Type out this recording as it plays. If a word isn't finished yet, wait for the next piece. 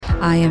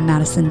I am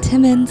Madison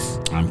Timmons.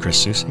 I'm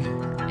Chris Susie.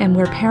 And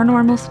we're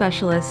paranormal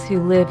specialists who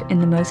live in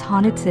the most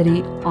haunted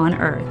city on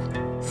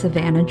earth,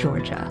 Savannah,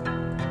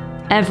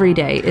 Georgia. Every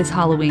day is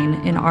Halloween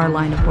in our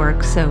line of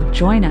work, so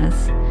join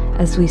us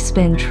as we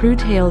spin true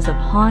tales of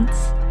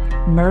haunts,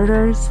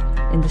 murders,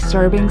 and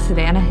disturbing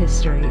Savannah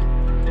history.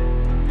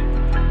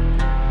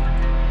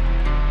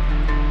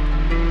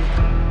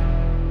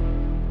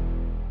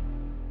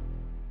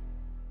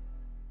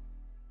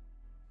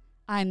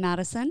 I'm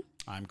Madison.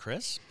 I'm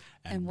Chris.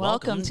 And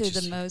welcome to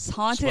the most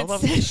haunted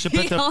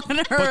city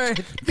on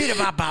earth.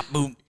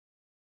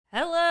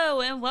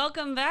 Hello, and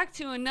welcome back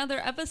to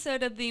another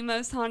episode of the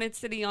most haunted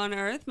city on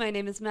earth. My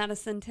name is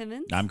Madison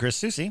Timmons. I'm Chris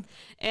Susie.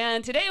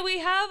 And today we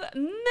have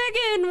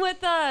Megan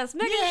with us.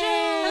 Megan James.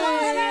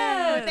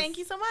 Hello. Thank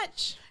you so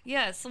much.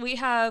 Yes, we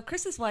have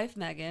Chris's wife,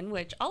 Megan,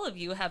 which all of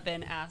you have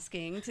been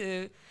asking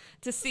to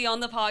see on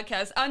the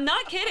podcast. I'm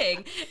not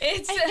kidding.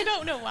 I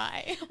don't know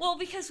why. Well,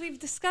 because we've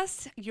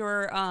discussed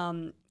your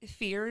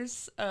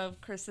fears of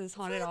Chris's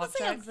haunted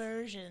objects.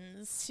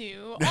 Aversions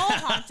to all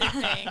haunted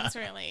things,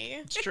 really.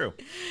 It's true.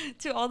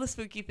 To all the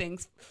spooky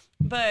things.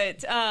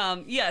 But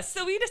yes,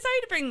 so we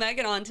decided to bring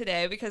Megan on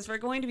today because we're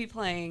going to be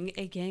playing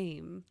a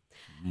game.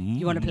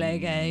 You want to play a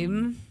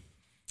game?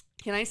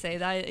 Can I say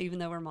that even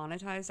though we're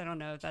monetized? I don't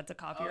know if that's a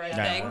copyright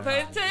thing,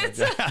 but it's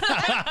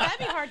that'd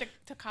be hard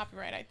to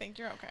copyright. I think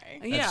you're okay.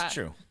 That's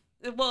true.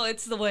 Well,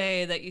 it's the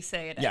way that you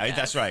say it. Yeah,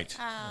 that's right.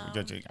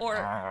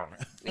 Or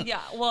yeah,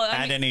 well,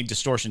 add any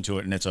distortion to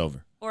it and it's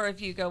over. Or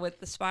if you go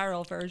with the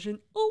spiral version,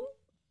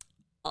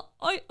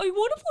 I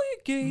want to play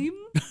a game.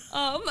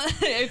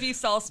 If you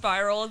saw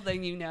Spiral,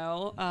 then you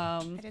know.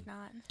 I did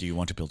not. Do you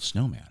want to build a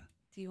snowman?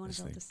 Do you want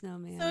to build a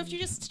snowman? So if you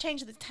just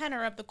change the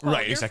tenor of the quote,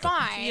 right, exactly. You're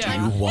fine.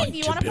 Yeah. Do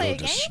you want to play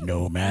build a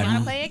snowman? You want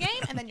to play a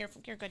game, and then you're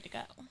good to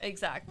go.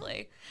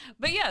 Exactly.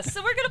 But yes,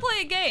 so we're going to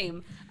play a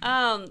game.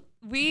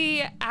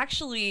 We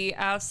actually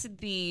asked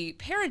the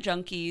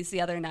Parajunkies the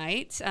other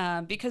night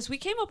because we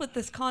came up with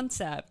this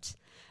concept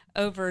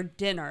over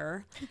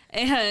dinner,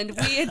 and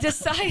we had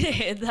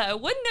decided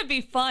that wouldn't it be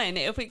fun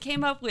if we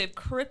came up with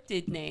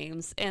cryptid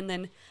names and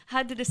then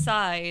had to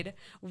decide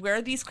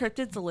where these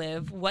cryptids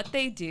live, what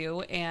they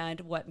do,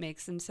 and what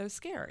makes them so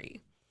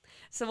scary.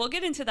 So we'll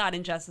get into that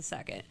in just a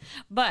second.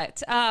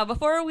 But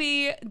before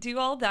we do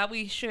all that,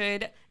 we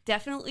should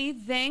definitely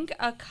thank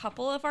a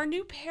couple of our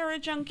new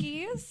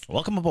Parajunkies.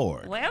 Welcome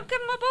aboard.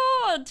 Welcome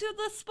aboard to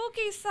the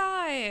spooky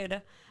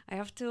side. I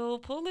have to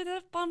pull it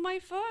up on my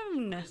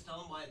phone. Just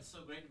tell them why it's so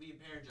great to be a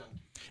parajunkie.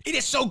 It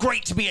is so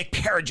great to be a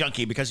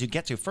parajunkie because you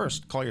get to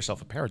first call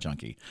yourself a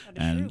parajunkie,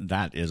 and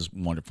that is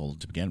wonderful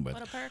to begin with.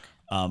 What a perk.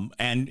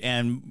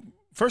 And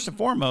first and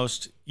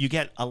foremost, you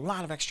get a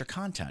lot of extra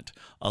content,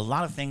 a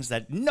lot of things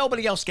that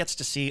nobody else gets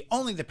to see,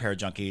 only the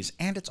Parajunkies,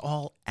 and it's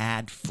all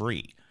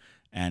ad-free.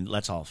 And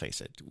let's all face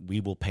it, we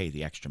will pay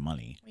the extra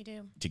money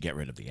to get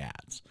rid of the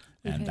ads.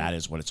 And that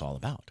is what it's all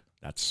about.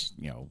 That's,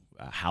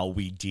 how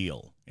we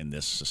deal in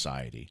this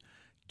society.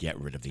 Get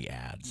rid of the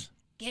ads.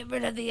 Get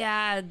rid of the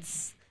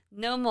ads.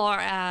 No more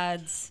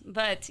ads.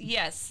 But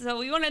yes, so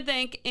we want to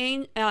thank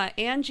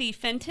Angie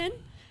Fenton,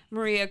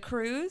 Maria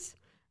Cruz,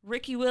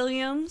 Ricky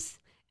Williams,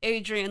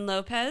 Adrian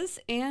Lopez,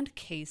 and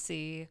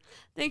Casey.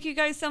 Thank you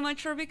guys so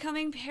much for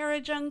becoming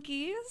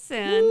Parajunkies,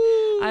 and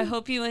I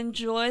hope you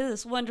enjoy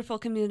this wonderful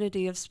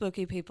community of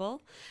spooky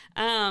people.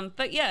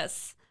 But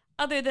yes,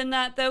 other than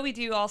that, though, we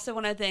do also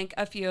want to thank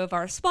a few of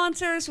our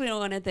sponsors. We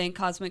want to thank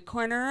Cosmic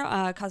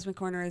Corner. Cosmic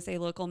Corner is a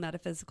local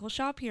metaphysical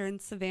shop here in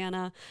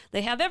Savannah.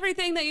 They have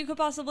everything that you could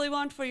possibly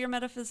want for your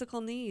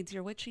metaphysical needs,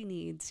 your witchy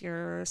needs,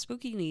 your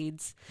spooky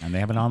needs. And they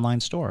have an online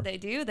store. They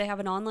do. They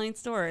have an online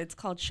store. It's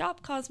called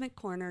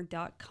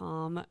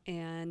shopcosmiccorner.com,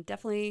 and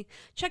definitely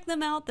check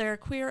them out. They're a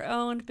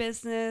queer-owned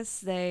business.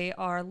 They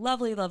are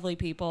lovely, lovely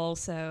people.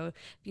 So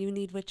if you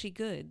need witchy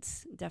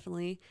goods,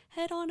 definitely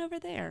head on over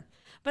there.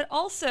 But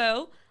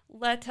also,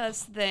 let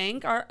us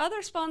thank our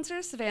other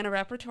sponsors, Savannah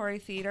Repertory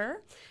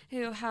Theater,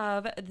 who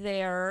have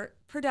their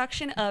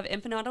production of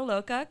Empanada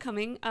Loca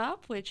coming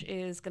up, which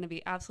is going to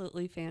be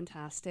absolutely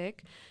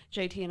fantastic.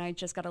 JT and I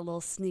just got a little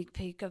sneak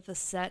peek of the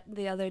set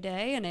the other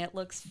day, and it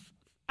looks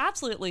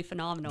absolutely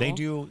phenomenal. They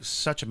do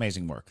such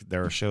amazing work.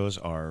 Their shows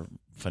are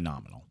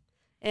phenomenal.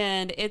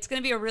 And it's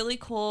going to be a really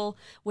cool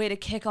way to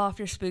kick off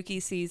your spooky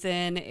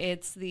season.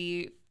 It's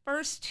the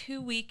first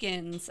 2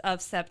 weekends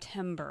of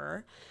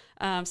September.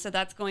 So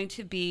that's going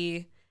to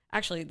be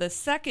actually the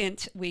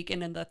second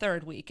weekend and the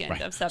third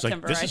weekend of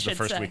September. So this is the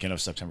first weekend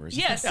of September.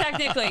 Yes,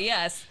 technically,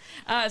 yes.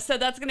 So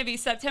that's going to be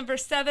September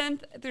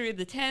 7th through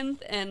the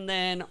 10th, and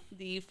then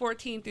the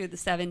 14th through the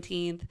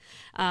 17th.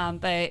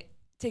 But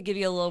to give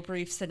you a little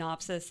brief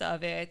synopsis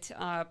of it,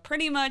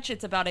 pretty much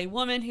it's about a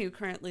woman who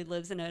currently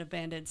lives in an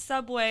abandoned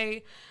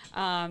subway,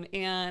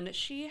 and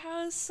she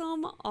has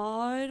some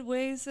odd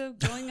ways of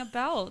going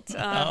about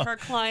her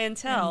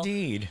clientele.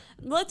 Indeed.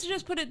 let's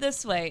just put it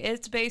this way.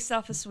 It's based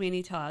off of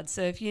Sweeney Todd.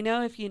 So if you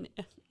know,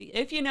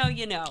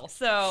 you know.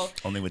 So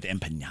Only with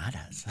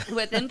empanadas.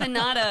 with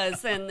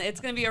empanadas, and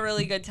it's going to be a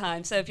really good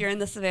time. So if you're in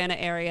the Savannah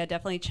area,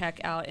 definitely check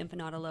out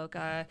Empanada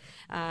Loca.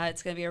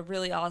 It's going to be a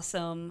really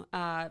awesome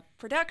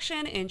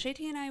production, and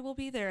JT and I will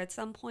be there at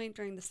some point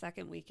during the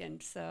second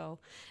weekend. So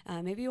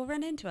maybe you'll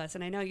run into us,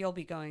 and I know you'll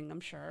be going,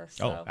 I'm sure.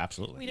 So. Oh,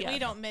 absolutely. We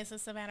don't miss a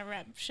Savannah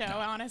Rep show,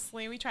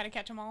 honestly. We try to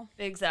catch them all.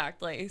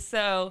 Exactly.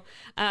 So,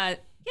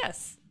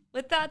 yes.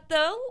 With that,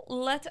 though,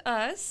 let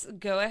us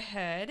go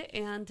ahead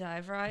and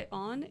dive right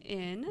on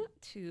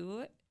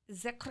into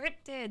the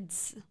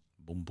cryptids.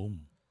 Boom,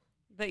 boom.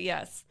 But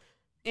yes.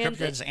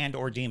 Cryptids and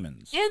or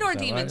demons. And or Is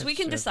that demons. right? We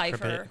can It's,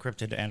 decipher.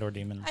 Cryptid and or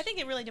demons. I think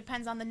it really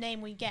depends on the name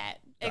we get.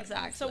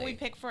 Exactly. So we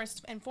pick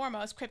first and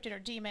foremost cryptid or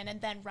demon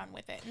and then run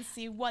with it and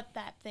see what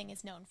that thing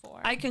is known for.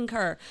 I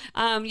concur.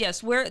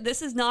 Yes,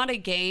 this is not a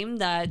game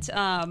that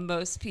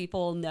most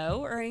people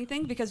know or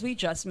anything because we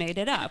just made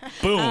it up.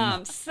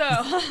 Boom. So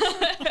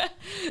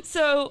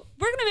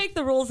we're going to make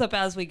the rules up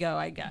as we go,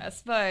 I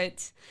guess.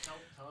 But Tell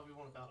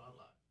everyone about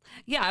Oddlot.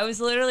 yeah, I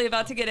was literally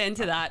about to get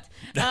into that.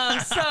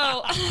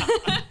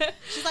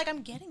 She's like,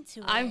 I'm getting to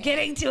it. I'm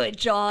getting to it,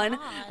 John.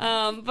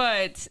 God.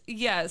 But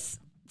yes,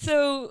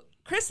 so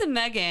Chris and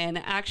Megan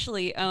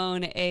actually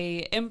own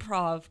a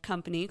improv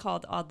company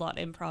called Oddlot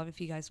Improv. If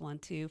you guys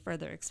want to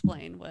further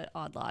explain what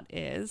Oddlot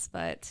is,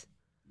 but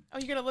Oh,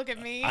 you're going to look at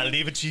me? I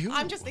leave it to you.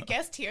 I'm just a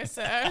guest here,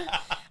 sir.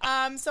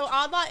 So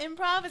Oddlot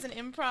Improv is an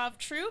improv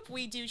troupe.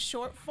 We do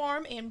short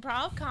form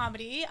improv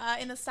comedy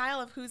in the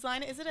style of Whose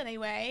Line Is It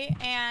Anyway?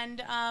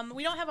 And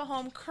we don't have a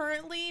home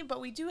currently,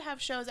 but we do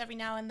have shows every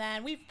now and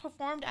then. We've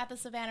performed at the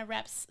Savannah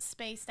Reps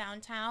space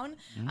downtown.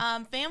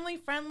 Family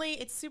friendly.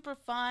 It's super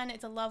fun.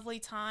 It's a lovely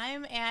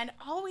time and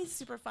always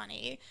super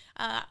funny.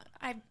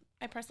 I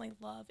personally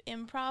love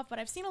improv, but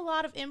I've seen a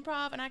lot of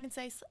improv, and I can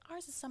say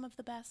ours is some of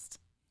the best.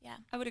 Yeah.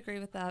 I would agree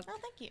with that. Oh,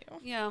 thank you.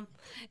 Yeah,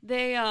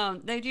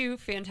 they do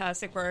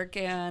fantastic work,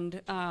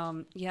 and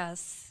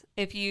yes,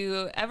 if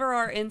you ever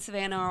are in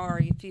Savannah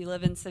or if you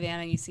live in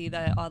Savannah, you see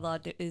that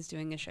Oddlot is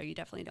doing a show, you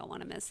definitely don't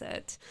want to miss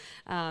it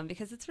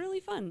because it's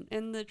really fun,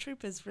 and the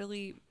troupe is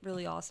really,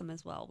 really awesome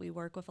as well. We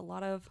work with a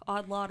lot of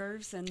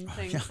oddlotters and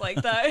things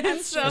like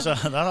that. So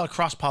There's a lot of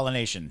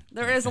cross-pollination.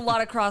 there is a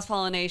lot of cross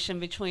pollination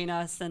between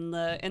us and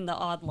the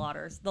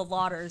oddlotters, the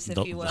lotters,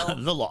 if you will.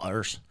 The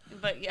lawyers.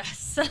 But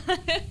yes.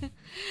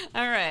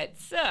 All right.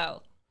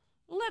 So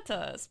let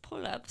us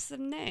pull up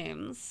some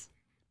names.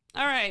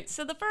 All right.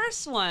 So the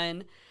first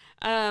one,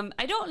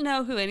 I don't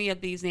know who any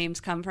of these names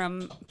come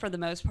from for the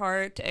most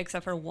part,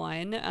 except for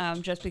one,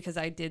 just because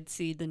I did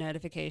see the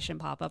notification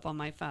pop up on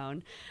my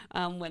phone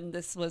when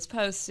this was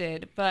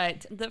posted.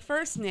 But the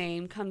first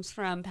name comes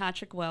from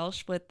Patrick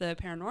Welsh with the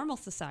Paranormal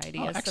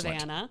Society of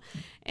excellent. Savannah,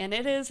 and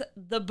it is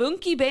the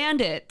Bunky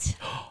Bandit.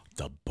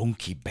 The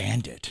Bunky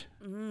Bandit.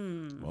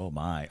 Oh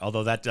my!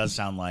 Although that does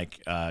sound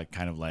like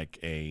kind of like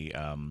a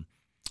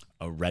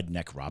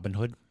redneck Robin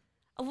Hood.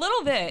 A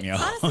little bit. You know?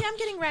 Honestly, I'm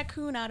getting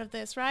raccoon out of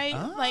this, right?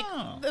 Oh. Like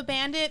the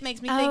bandit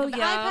makes me think of the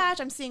yeah. eye patch.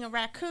 I'm seeing a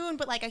raccoon,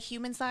 but like a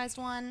human-sized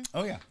one.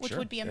 Oh yeah, Which sure.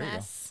 would be a There you go.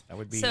 mess. That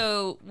would be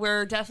So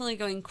we're definitely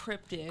going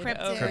cryptid. Cryptid.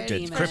 over Cryptid.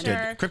 demon. For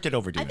sure. Cryptid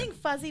over I demon. think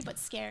fuzzy but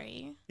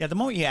scary. Yeah, the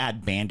more you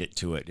add bandit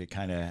to it, it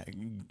kind of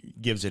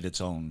gives it its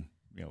own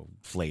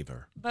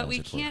flavor. But as we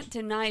it were. can't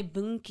deny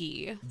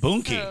Bunky.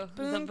 Bunky. So,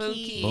 the Bunky.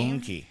 Bunky.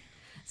 Bunky.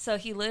 So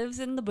he lives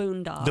in the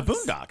boondocks. The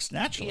Boondocks,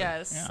 naturally.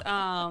 Yes.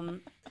 Yeah.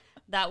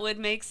 That would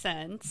make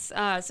sense.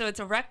 So it's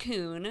a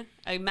raccoon,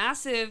 a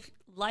massive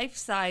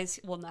life-size,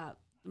 well, not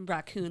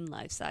raccoon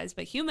life-size,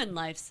 but human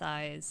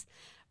life-size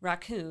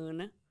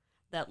raccoon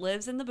that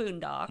lives in the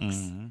boondocks.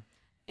 Mm-hmm.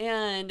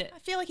 And I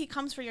feel like he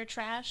comes for your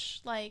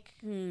trash. Like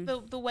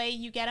the way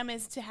you get him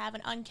is to have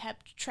an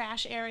unkept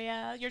trash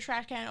area. Your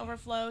trash can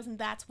overflows, and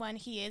that's when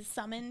he is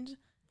summoned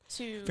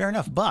to. Fair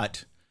enough,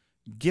 but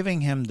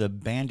giving him the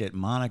bandit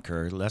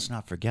moniker, let's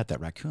not forget that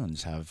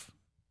raccoons have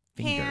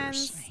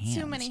fingers. Hands.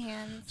 Too many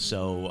hands.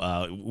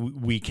 So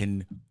we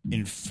can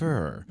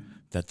infer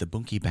that the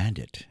Bunky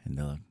Bandit in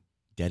the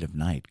dead of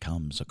night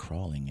comes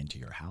a-crawling into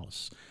your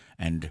house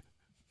and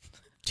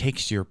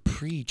takes your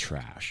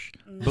pre-trash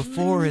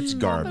before it's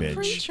garbage.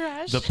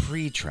 pre-trash. The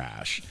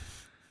pre-trash.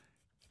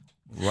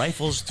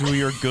 Rifles through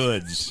your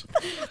goods.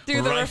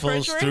 through the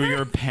Rifles refrigerator. through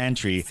your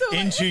pantry,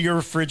 into your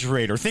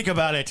refrigerator. Think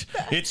about it.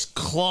 It's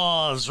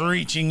claws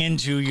reaching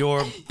into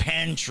your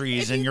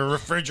pantries and your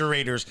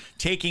refrigerators,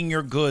 taking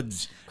your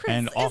goods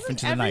and off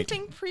into the night.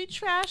 Everything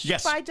pre-trash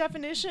Yes. by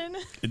definition.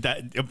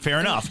 That, fair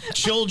enough.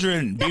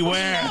 Children,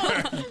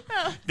 beware.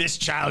 This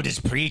child is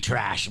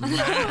pre-trash.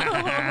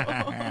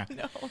 The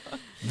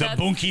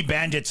Bunky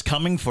Bandit's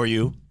coming for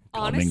you.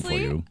 Coming for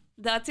Honestly, you.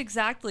 that's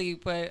exactly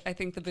what I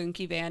think the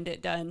Bunky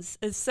Bandit does.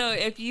 Is so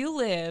if you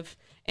live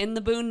in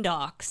the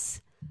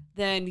boondocks,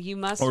 then you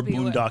must Or be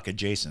boondock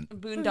adjacent.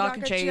 Boondock Boondock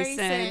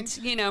adjacent.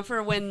 adjacent.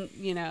 For when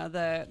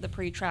the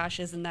pre-trash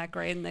isn't that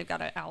great and they've got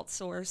to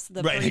outsource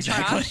the Right,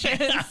 pre-trash.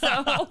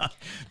 So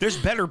There's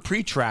better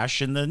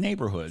pre-trash in the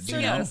neighborhoods. So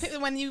you know?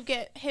 when you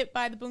get hit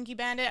by the Boonky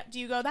Bandit, do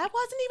you go, that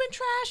wasn't even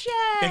trash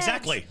yet?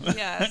 Exactly.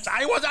 Yes.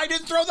 I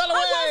didn't throw that away.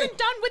 I wasn't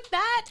done with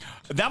that.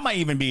 That might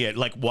even be it.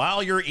 Like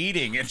while you're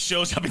eating, it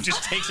shows up and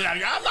just takes it out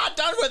of you. I'm not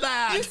done with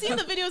that. You've seen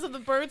the videos of the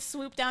birds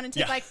swoop down and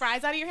take Yeah. like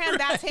fries out of your hand?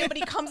 That's him, but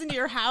he comes into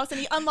your house and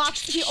he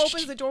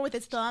opens the door with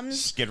his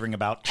thumbs Skittering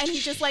about. and he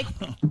just like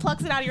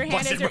plucks it out of your hand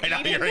Busts as it you're right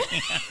out of eating. your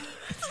hand.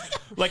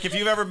 Like if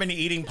you've ever been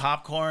eating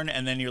popcorn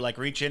and then you're like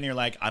reach in and you're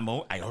like, I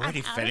already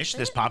out of finished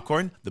this it.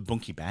 popcorn. The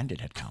Boonky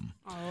Bandit had come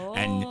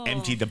and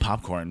emptied the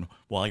popcorn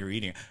while you're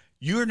eating.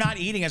 You're not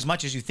eating as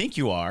much as you think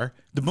you are.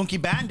 The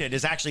Boonky Bandit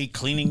is actually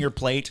cleaning your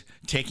plate,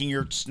 taking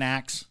your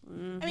snacks.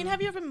 I mean,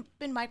 have you ever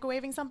been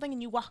microwaving something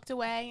and you walked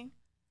away?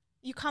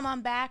 You come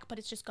on back, but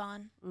it's just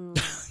gone.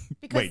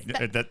 Because Wait,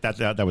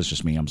 that was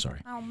just me. I'm sorry.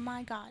 oh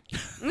my God.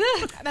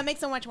 That makes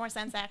so much more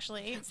sense,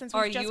 actually. Since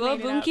are we've just you a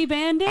made it up. Boonky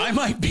Bandit? I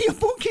might be a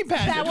Boonky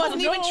Bandit. That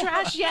wasn't Oh, even no.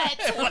 trash yet.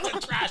 It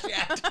wasn't trash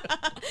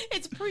yet.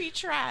 It's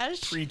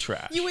pre-trash.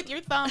 Pre-trash. You with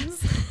your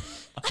thumbs.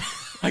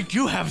 I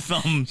do have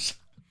thumbs.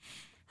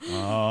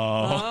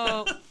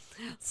 Oh. Oh,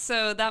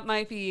 so that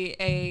might be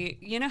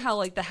how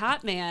like the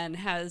Hat Man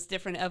has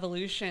different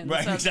evolutions.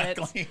 Right, of it.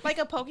 exactly. Like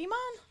a Pokemon?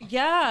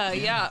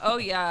 Yeah. Oh,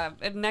 yeah.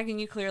 And Megan,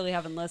 you clearly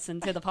haven't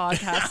listened to the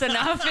podcast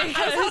enough I was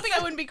because hoping I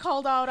wouldn't be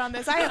called out on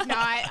this. I have not.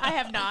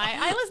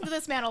 I listen to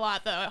this man a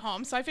lot, though, at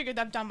home, so I figured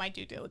I've done my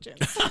due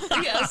diligence.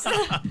 yes.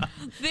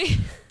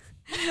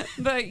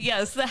 But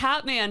yes, the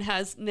Hat Man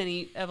has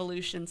many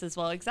evolutions as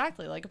well,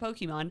 exactly like a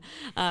Pokemon,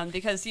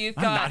 because you've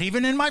got I'm not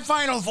even in my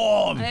final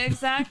form.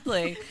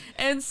 exactly,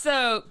 and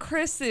so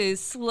Chris is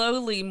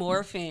slowly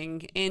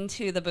morphing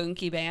into the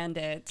Boonky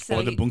Bandit. So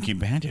Or the Boonky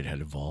Bandit had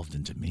evolved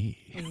into me.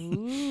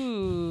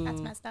 Ooh,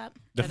 That's messed up.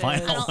 The That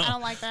final, is. I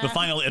don't like that. The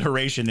final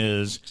iteration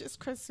is Just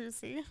Chris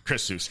Susie.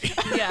 Chris Susie.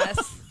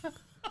 yes.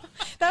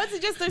 That would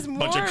suggest there's more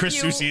Bunch of Chris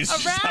you Susies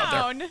just out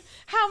there. around.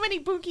 How many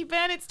Boonky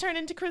Bandits turn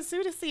into Chris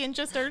Susie and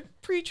just are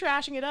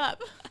pre-trashing it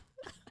up?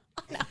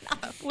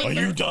 Are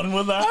you done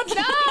with that?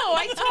 No,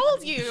 I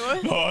told you.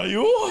 Are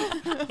you?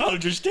 How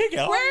did your steak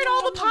out? Where'd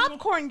all the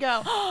popcorn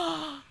go?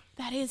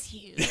 That is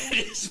you.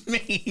 It's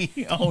me.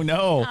 Oh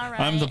no,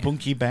 I'm the right.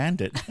 Boonky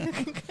Bandit.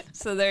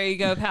 So there you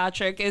go,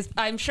 Patrick.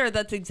 I'm sure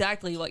that's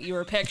exactly what you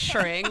were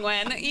picturing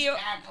when you.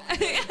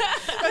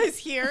 He's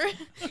here.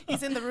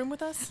 He's in the room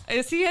with us.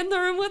 Is he in the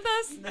room with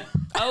us?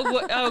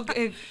 Oh,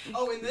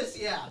 in this,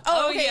 yeah.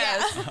 Oh, okay,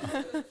 yes.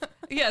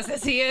 Yes,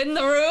 is he in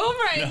the room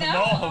right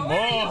now? No, Where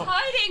are you no.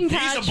 hiding, He's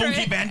Patrick? a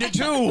Boonky Bandit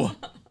too.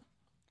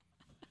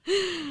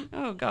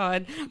 Oh,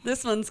 God.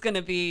 This one's going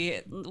to be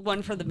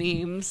one for the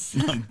memes.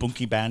 I'm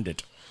Boonky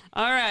Bandit.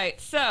 All right.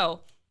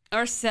 So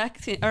our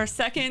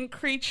second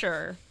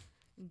creature,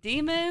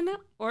 demon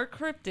or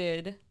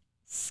cryptid,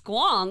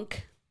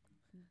 Squonk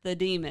the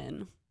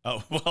demon.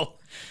 Oh well,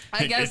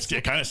 I guess-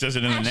 it kind of says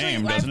it in the Actually,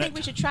 name, I doesn't think it?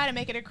 we should try to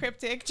make it a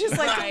cryptic, just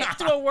like Right.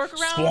 do a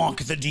workaround.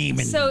 Squonk the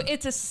demon. So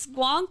it's a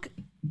squonk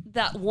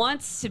that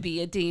wants to be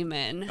a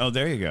demon. Oh,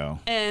 there you go.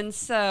 And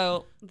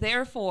so,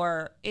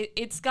 therefore,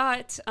 it's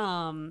got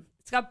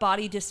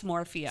body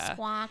dysmorphia,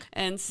 Squonk.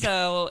 and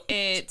so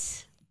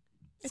It's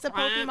a Squonk.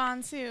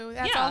 Pokemon too.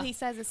 That's Yeah. all he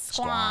says is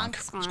squonk.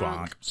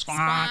 Squonk.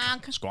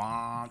 Squonk.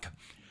 Squonk.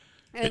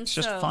 And It's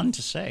just so- fun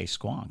to say,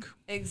 squonk.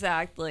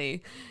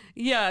 Exactly,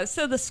 yeah.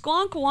 So the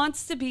squonk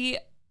wants to be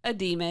a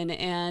demon,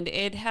 and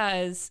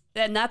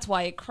that's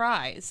why it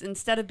cries.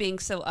 Instead of being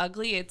so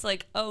ugly, it's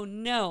like, oh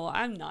no,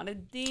 I'm not a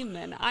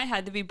demon. I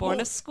had to be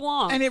born a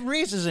squonk. And it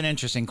raises an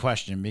interesting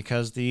question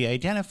because the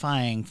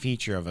identifying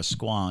feature of a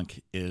squonk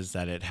is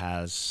that it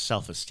has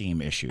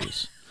self-esteem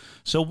issues.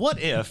 So what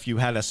if you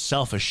had a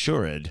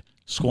self-assured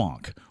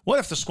squonk? What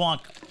if the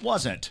squonk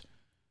wasn't,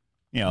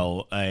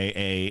 a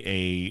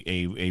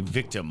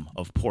victim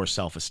of poor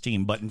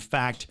self-esteem, but in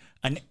fact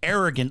an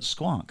arrogant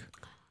squonk?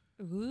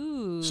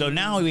 Ooh. So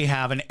now we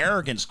have an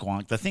arrogant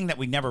squonk. The thing that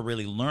we never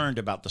really learned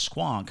about the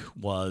squonk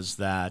was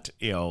that,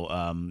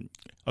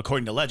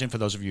 according to legend, for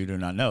those of you who do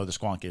not know, the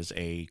squonk is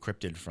a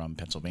cryptid from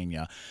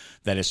Pennsylvania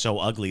that is so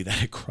ugly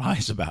that it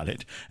cries about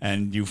it.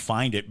 And you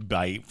find it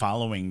by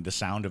following the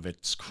sound of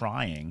its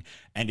crying.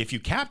 And if you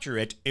capture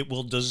it, it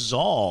will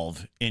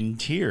dissolve in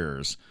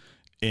tears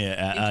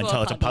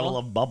until it's a puddle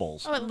of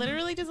bubbles. Oh, it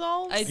literally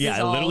dissolves? Yeah,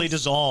 it literally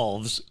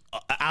dissolves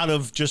out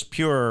of just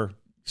pure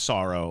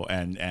sorrow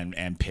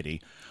and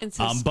pity. And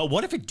so But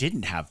what if it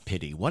didn't have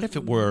pity? What if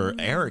it were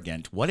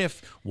arrogant? What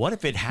if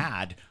it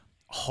had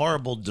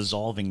horrible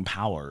dissolving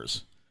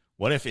powers?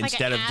 What if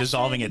instead of acid?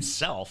 dissolving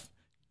itself,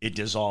 it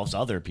dissolves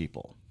other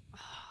people?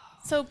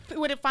 So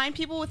would it find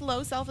people with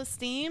low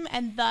self-esteem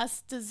and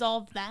thus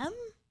dissolve them?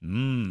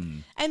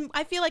 And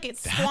I feel like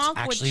That's squonk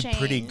actually would change.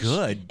 pretty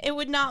good. It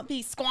would not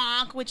be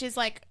squonk, which is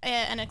like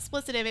an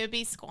explicitive. It would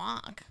be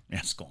squonk. Yeah,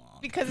 squonk.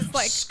 Because it's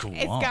like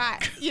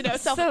Squonk.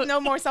 it's got So-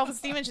 no more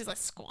self-esteem, and she's like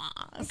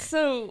squonk.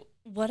 So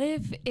What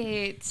if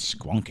it's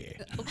Squonky.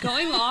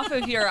 going off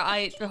of your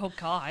oh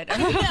God.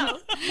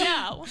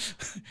 No.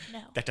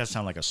 That does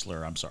sound like a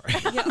slur. I'm sorry.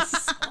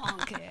 Yes,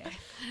 squonky.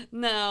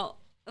 No.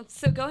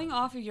 So going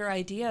off of your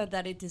idea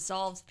that it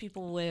dissolves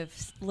people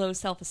with low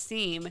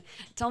self-esteem,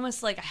 it's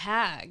almost like a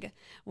hag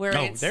where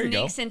it there you go.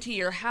 sneaks into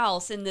your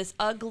house in this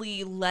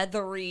ugly,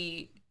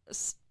 leathery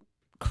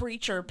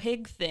creature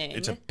pig thing.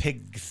 It's a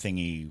pig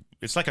thingy.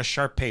 It's like a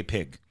Shar-Pei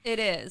pig. It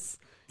is.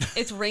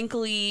 It's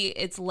wrinkly.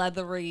 It's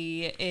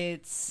leathery.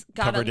 It's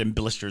got Covered in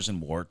blisters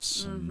and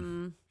warts.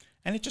 And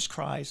it just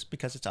cries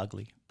because it's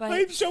ugly. But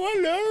I'm so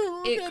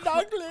alone and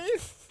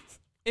ugly.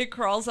 it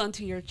crawls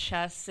onto your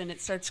chest and it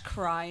starts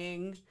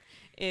crying.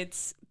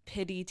 It's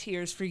pity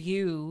tears for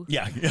you.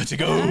 Yeah, it's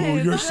like, oh,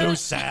 you're so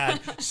sad.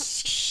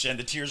 And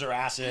the tears are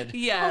acid.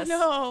 Yes.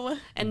 Oh, no.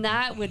 And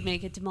that would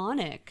make it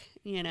demonic,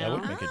 you know? That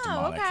would make it Oh,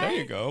 demonic. okay. There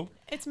you go.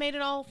 It's made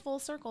it all full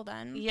circle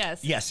then.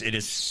 Yes. Yes, it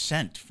is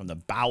sent from the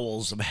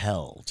bowels of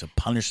hell to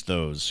punish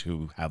those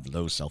who have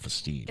low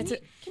self-esteem. It's a,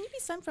 Can you be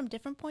sent from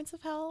different points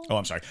of hell? Oh,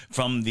 I'm sorry.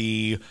 From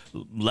the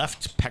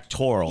left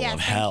pectoral yeah, of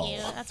thank hell. you.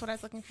 That's what I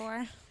was looking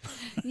for.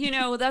 you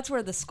know, that's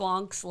where the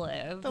squonks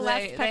live. The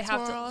left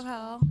pectoral of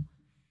hell.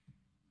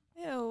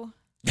 Ew.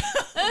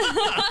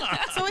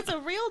 So it's a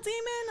real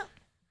demon?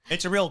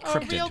 It's a real Or a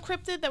cryptid real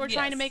cryptid that we're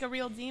trying to Yes. make a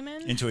real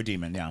demon? into a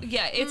demon, yeah.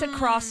 Yeah, it's a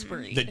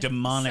crossbreed. The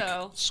demonic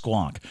So-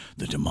 squonk.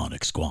 The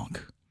demonic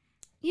squonk.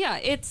 Yeah,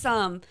 it's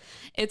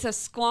a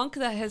squonk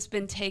that has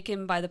been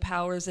taken by the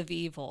powers of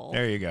evil.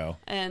 There you go.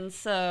 And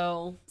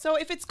so So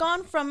if it's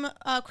gone from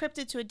a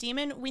cryptid to a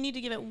demon, we need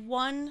to give it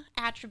one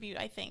attribute,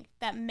 I think,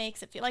 that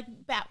makes it feel like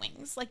bat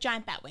wings, like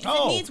giant bat wings.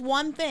 Oh, it needs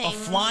one thing. A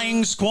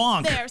flying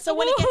squonk. there. So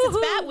when it gets its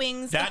bat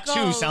wings, That it too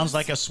goes, sounds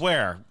like a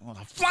swear. Well,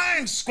 a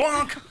flying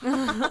squonk.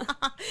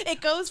 it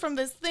goes from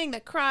this thing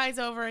that cries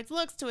over its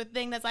looks to a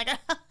thing that's like,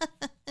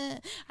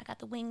 I got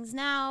the wings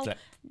now. That-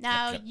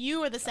 Now that-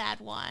 you are the sad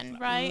one,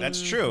 right? That's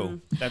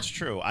true. That's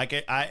true.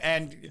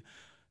 And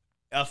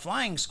a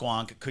flying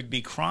squonk could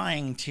be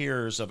crying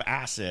tears of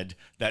acid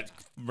that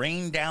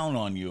rain down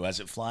on you as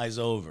it flies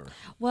over.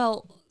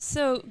 well,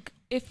 so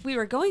if we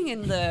were going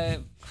in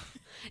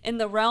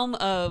the realm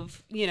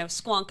of, you know,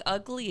 squonk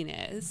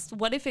ugliness,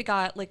 what if it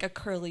got like a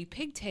curly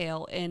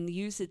pigtail and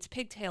used its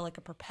pigtail like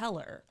a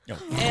propeller Oh.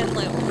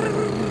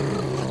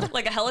 and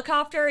like a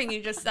helicopter,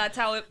 and that's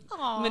how it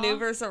Aw.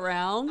 maneuvers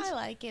around. I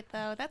like it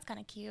though. That's kind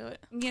of cute.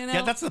 You know,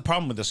 Yeah, that's the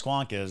problem with the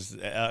squonk is,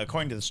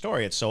 according to the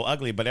story, it's so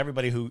ugly, but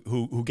everybody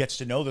who gets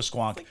to know the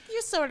squonk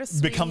You're sort of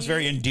sweet. becomes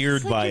very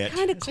endeared by you're it.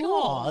 kinda It's like,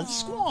 cool. "Aw,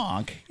 it's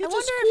squonk. I It's a wonder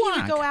if you would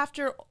squonk." go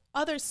after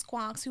other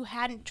squonks who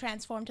hadn't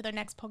transformed to their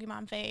next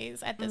Pokemon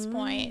phase at this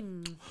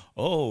point.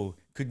 Oh,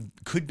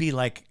 could be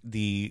like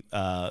the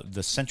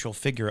central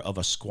figure of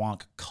a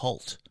squonk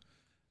cult.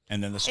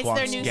 And then the their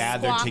squonks new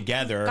gather squonk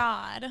together.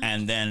 god.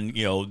 And then,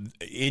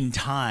 in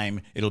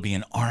time, it'll be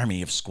an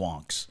army of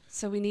squonks.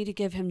 so we need to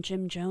give him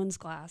Jim Jones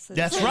glasses.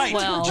 That's as right.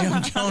 Well,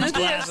 Jim Jones It's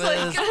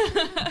glasses.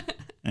 like-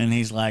 And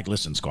he's like,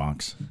 listen,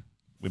 squonks,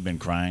 we've been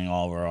crying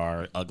all over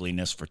our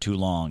ugliness for too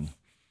long.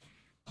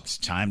 It's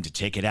time to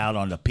take it out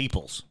on the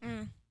peoples.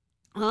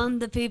 on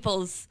the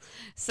peoples.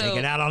 Take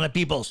it out on the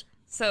peoples.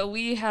 So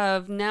we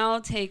have now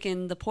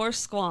taken the poor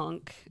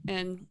squonk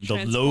and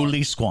The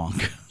lowly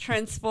squonk.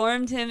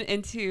 transformed him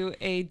into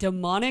a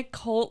demonic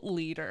cult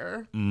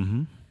leader.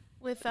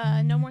 With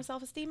no more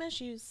self-esteem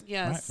issues.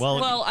 Yes.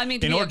 Right. Well, I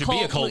mean, in order to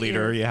be a cult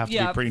leader, you have to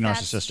be pretty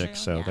that's narcissistic. true,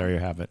 So yeah. there you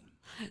have it.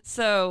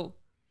 So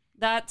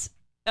that's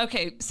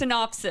okay.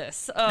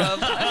 Synopsis of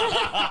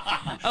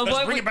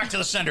Let's bring it back to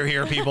the center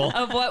here, people.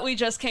 of what we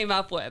just came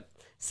up with.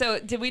 So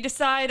did we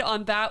decide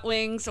on bat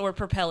wings or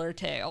propeller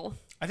tail?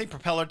 I think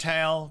propeller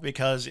tail,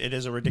 because it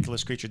is a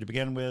ridiculous creature to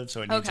begin with,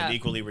 so it needs an Okay.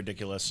 equally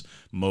ridiculous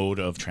mode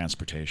of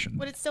transportation.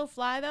 Would it still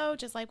fly though,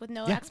 just like with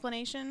no Yeah.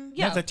 explanation?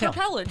 Yeah, the tail.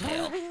 propeller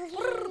tail,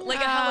 like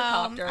a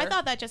helicopter. I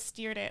thought that just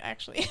steered it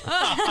actually.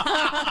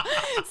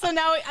 So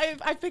now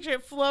I picture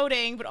it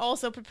floating, but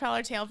also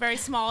propeller tail, very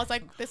small. It's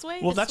like this way.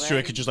 Well, this that's way? true.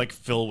 It could just like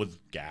fill with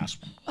gas,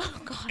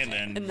 Oh god. and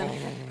then And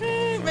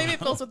then, Maybe it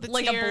fills with the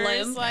Like a tears.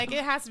 blimp. Like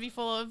it has to be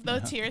full of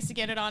those tears to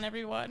get it on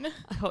everyone.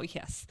 oh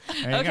yes.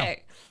 you go.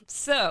 Okay,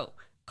 so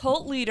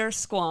cult leader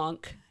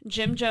squonk,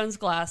 Jim Jones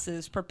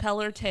glasses,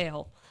 propeller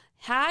tail,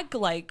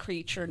 hag-like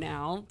creature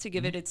now to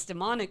give it its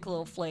demonic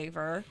little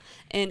flavor,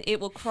 and it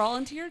will crawl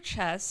into your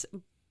chest,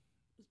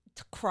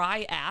 to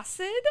cry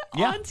acid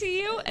Yeah. onto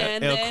you,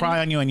 and it'll then cry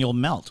on you, and you'll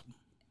melt.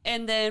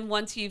 and then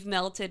once you've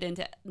melted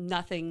into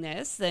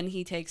nothingness, then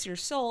he takes your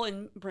soul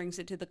and brings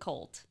it to the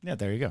cult, Yeah,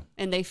 there you go.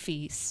 and they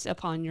feast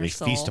upon your They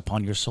soul. feast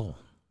upon your soul.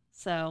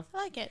 So I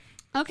like it.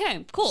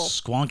 okay, cool.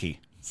 Squonky.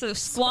 So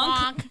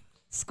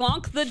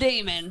Squonk the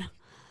Damon.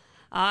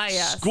 Ah,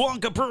 yes.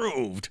 Squonk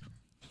approved.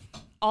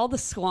 All the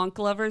squonk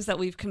lovers that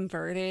we've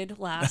converted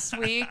last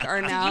week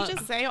are now. Did you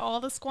just say all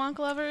the squonk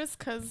lovers?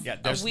 Because Yeah,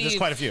 there's we've-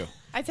 quite a few.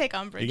 I take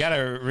umbrage. You got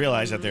to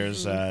realize that there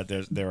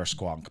are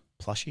squonk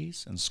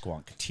plushies and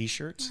squonk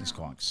T-shirts and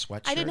squonk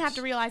sweatshirts. I didn't have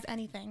to realize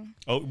anything.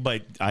 Oh,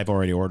 but I've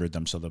already ordered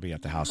them, so they'll be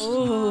at the house.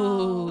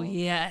 Ooh,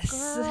 yes.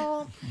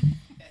 Girl,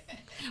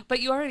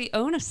 But you already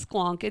own a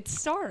squonk. It's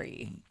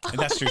Starry. And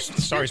that's true.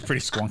 Starry's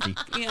pretty squonky.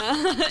 Yeah.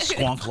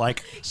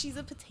 Squonk-like. She's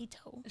a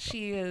potato.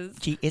 She is.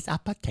 She is a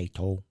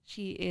potato.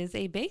 She is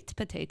a baked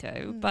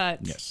potato. But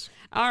Yes.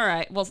 all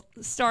right. Well,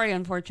 Starry,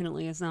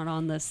 unfortunately, is not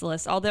on this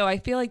list. Although I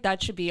feel like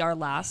that should be our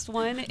last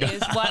one.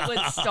 Is what would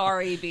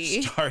Starry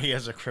be? Starry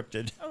has a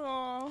cryptid.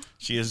 Oh,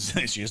 She is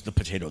the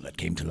potato that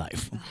came to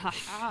life.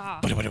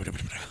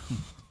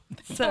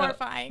 So,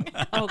 horrifying.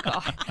 oh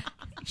God,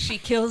 she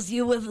kills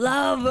you with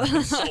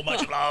love. So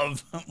much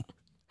love.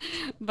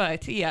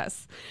 But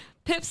yes,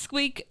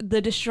 Pipsqueak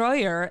the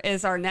Destroyer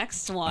is our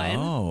next one.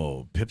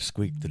 Oh,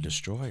 Pipsqueak the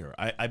Destroyer.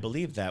 I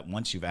believe that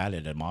once you've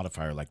added a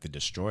modifier like the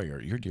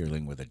Destroyer, you're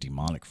dealing with a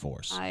demonic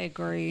force. I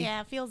agree.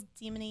 Yeah, it feels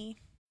demony.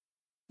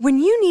 When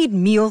you need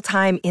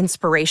mealtime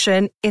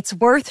inspiration, it's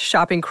worth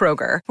shopping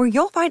Kroger, where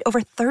you'll find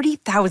over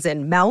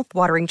 30,000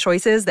 mouth-watering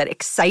choices that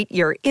excite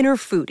your inner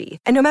foodie.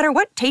 And no matter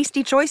what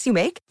tasty choice you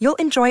make, you'll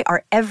enjoy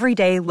our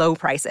everyday low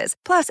prices,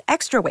 plus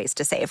extra ways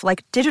to save,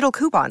 like digital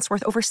coupons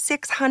worth over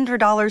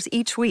 $600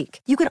 each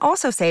week. You can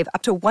also save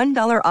up to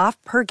 $1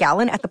 off per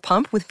gallon at the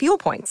pump with fuel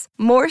points.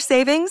 More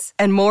savings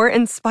and more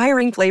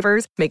inspiring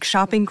flavors make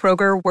shopping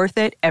Kroger worth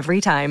it every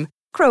time.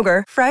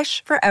 Kroger,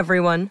 fresh for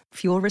everyone.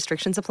 Fuel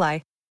restrictions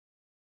apply.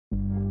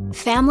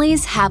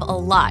 Families have a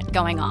lot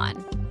going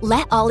on.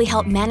 Let Ollie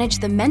help manage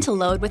the mental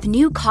load with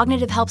new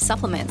cognitive help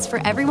supplements for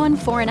everyone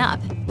 4 and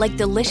up, like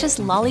delicious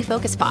Lolly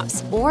Focus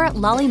Pops or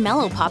Lolly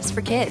Mellow Pops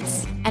for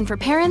kids. And for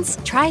parents,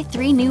 try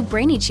 3 new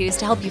Brainy Chews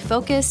to help you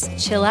focus,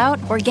 chill out,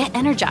 or get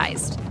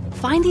energized.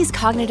 Find these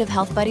cognitive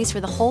health buddies for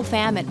the whole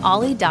fam at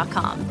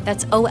ollie.com.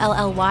 That's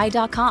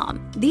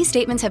OLLY.com. These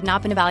statements have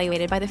not been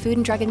evaluated by the Food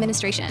and Drug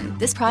Administration.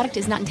 This product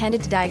is not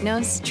intended to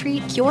diagnose,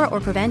 treat, cure,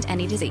 or prevent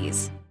any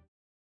disease.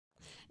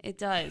 It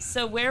does.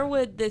 So where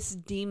would this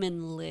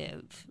demon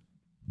live?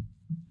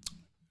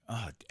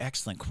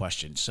 Excellent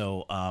question.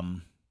 So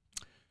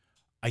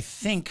I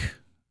think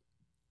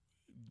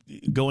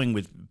going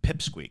with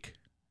Pipsqueak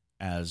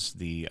as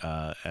the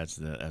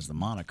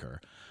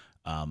moniker,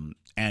 and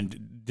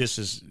this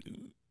is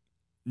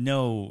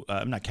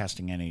I'm not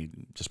casting any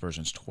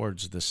dispersions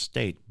towards this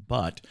state,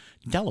 but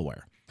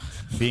Delaware,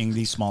 being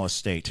the smallest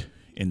state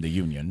in the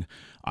Union,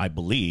 I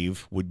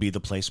believe would be the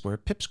place where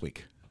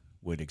Pipsqueak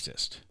would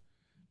exist.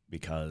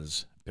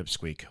 Because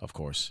Pipsqueak, of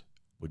course,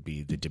 would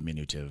be the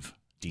diminutive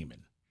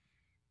demon.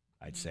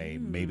 I'd say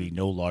maybe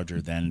no larger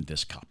than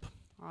this cup.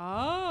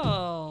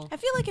 Oh. I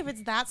feel like if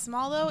it's that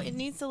small, though, it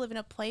needs to live in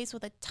a place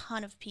with a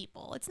ton of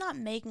people. It's not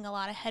making a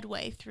lot of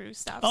headway through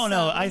stuff. Oh,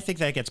 no, so- I think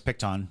that gets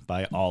picked on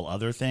by all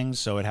other things,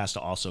 so it has to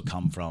also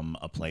come from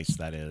a place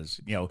that is,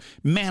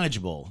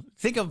 manageable.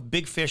 Think of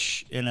big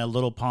fish in a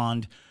little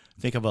pond.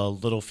 Think of a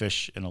little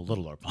fish in a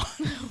littler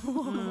pond.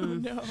 Oh,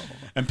 no.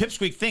 And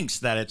Pipsqueak thinks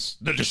that it's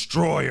the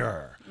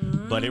Destroyer,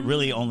 but it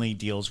really only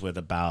deals with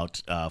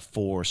about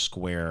 4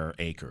 square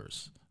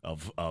acres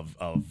of.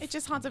 It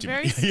just haunts a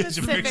very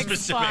specific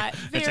spot.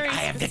 It's Very like,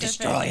 I am the specific.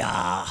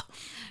 Destroyer.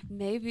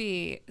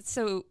 Maybe.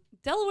 So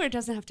Delaware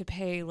doesn't have to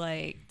pay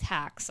like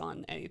tax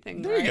on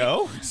anything. There you right?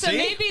 go. So See?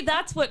 maybe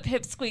that's what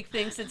Pipsqueak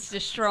thinks it's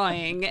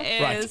destroying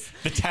is Right.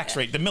 The tax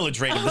rate, the millage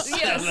rate of the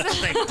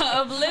state.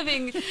 of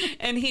living,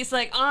 and he's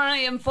like, I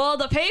am for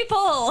the people.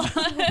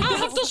 I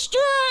have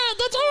destroyed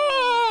the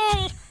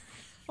town.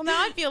 Well,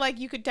 now I feel like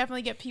you could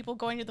definitely get people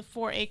going to the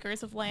 4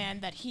 acres of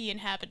land that he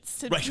inhabits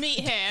to Right. meet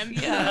him.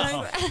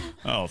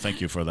 Oh,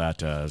 thank you for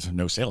that.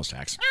 No sales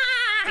tax.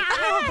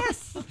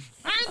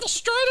 I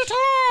destroyed it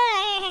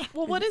all.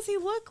 Well, what does he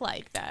look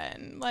like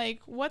then?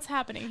 Like, what's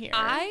happening here?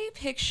 I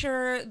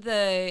picture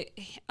the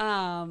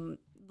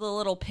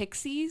little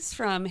pixies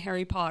from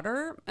Harry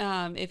Potter,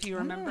 if you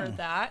remember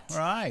that.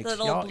 Right. The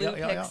little Yeah, blue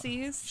yeah, yeah.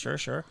 pixies.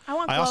 Sure. I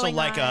want also glowing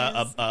like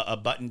eyes. a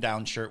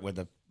button-down shirt with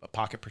a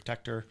pocket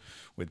protector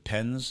with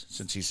pens,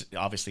 since he's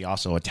obviously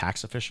also a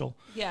tax official.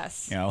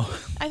 Yes.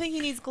 I think he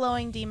needs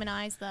glowing demon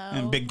eyes, though.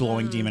 And big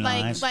glowing demon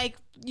eyes. Like,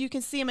 you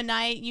can see him at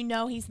night. You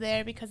know he's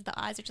there because the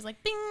eyes are just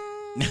like, bing.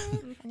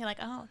 And you're like,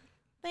 oh,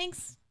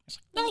 thanks.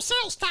 No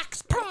sales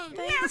tax.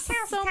 Thanks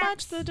so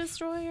much, the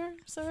Destroyer,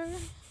 sir.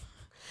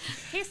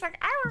 He's like,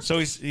 So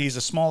he's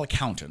a small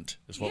accountant,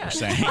 is what Yeah. we're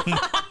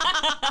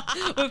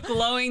saying. with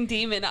glowing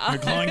demon eyes.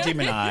 With glowing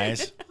demon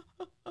eyes.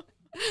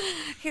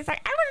 He's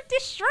like, I will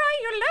destroy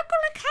your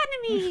local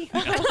economy.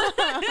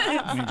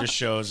 And he just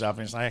shows up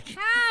and he's like,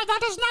 That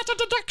is not a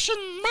deduction.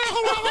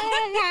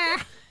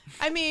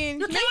 I mean,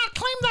 You cannot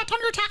claim that on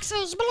your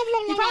taxes. Blah, blah,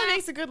 he blah, probably blah.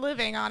 makes a good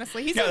living,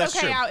 honestly. He's Yeah, doing that's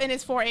okay true. out in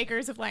his 4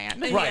 acres of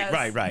land.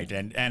 Yes. right.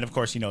 And of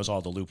course he knows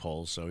all the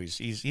loopholes, so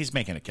he's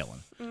making a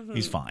killing.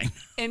 He's fine.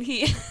 And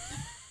he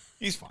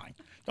He's fine.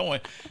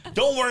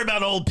 Don't worry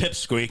about old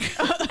Pipsqueak.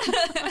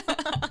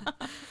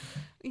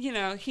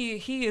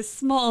 he is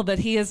small, but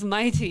he is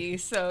mighty.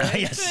 So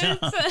Yes.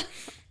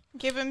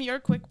 Give him your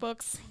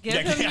QuickBooks. give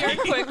him your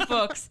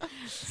QuickBooks.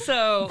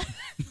 So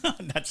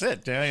That's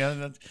it.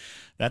 Yeah,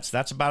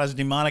 that's about as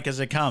demonic as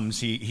it comes.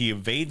 He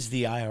evades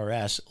the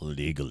IRS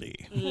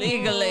legally.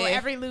 legally, Ooh,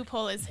 every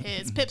loophole is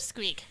his.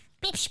 Pipsqueak.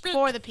 Pipsqueak.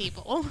 For the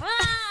people.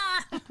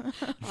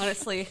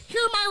 Honestly,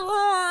 Hear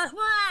my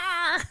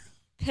roar.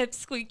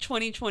 Pipsqueak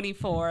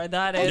 2024.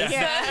 That is Yeah.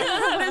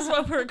 that is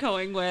what we're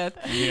going with.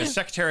 Yeah,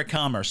 Secretary of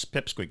Commerce,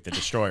 Pipsqueak the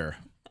Destroyer.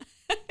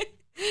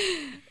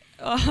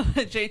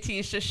 JT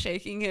is just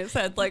shaking his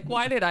head like,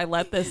 why did I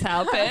let this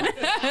happen?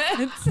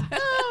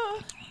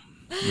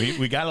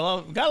 We gotta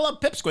love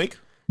Pipsqueak.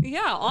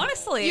 Yeah,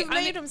 honestly. You've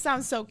made him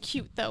sound so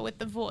cute, though, with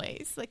the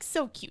voice. Like,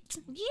 so cute.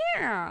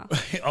 Yeah.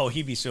 Oh,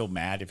 he'd be so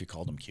mad if you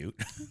called him cute.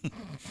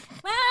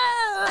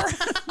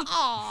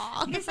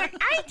 Aw. He's like,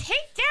 I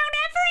take down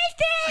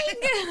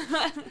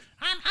everything.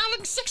 I'm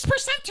adding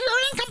 6% to your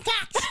income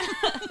tax.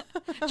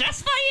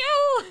 Just for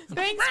you.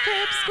 Thanks,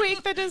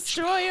 Pipsqueak the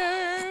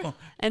Destroyer.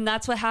 And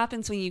that's what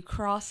happens when you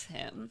cross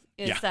him,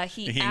 is that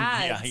he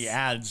adds. Yeah, he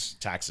adds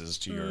taxes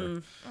to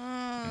your...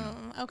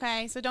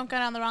 Okay, so don't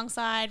get on the wrong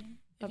side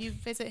if you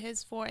visit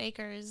his 4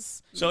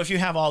 acres. So if you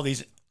have all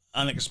these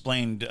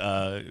unexplained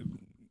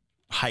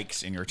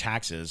hikes in your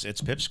taxes,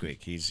 it's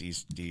Pipsqueak.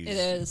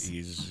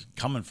 He's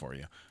coming for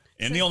you.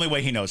 And the only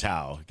way he knows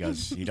how,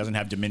 because he doesn't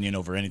have dominion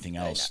over anything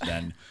else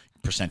than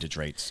percentage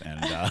rates.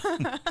 And,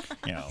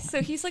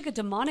 So he's like a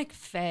demonic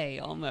fae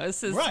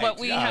almost, is right. what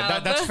we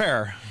have. That's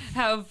fair.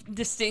 Have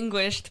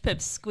distinguished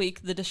Pipsqueak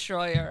the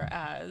Destroyer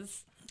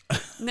as.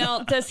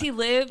 Now, does he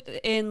live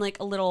in like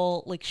a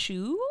little like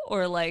shoe,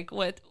 or like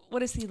what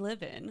does he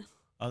live in?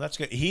 Oh, that's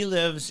good. He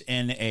lives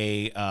in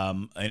a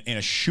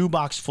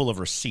shoebox full of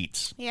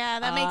receipts. Yeah,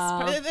 that makes...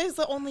 That is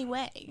the only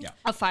way. Yeah.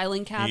 A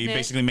filing cabinet. He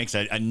basically makes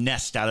a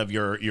nest out of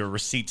your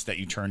receipts that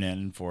you turn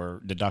in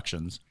for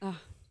deductions.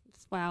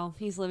 Wow,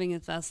 he's living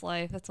his best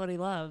life. That's what he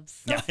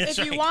loves. Yeah, If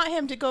you want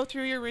him to go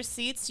through your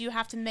receipts, you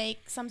have to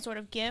make some sort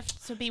of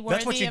gift to be worthy.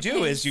 That's what you of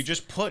do his- is you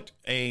just put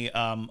a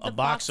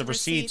box of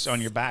receipts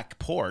on your back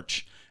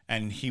porch,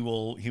 and he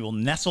will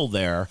nestle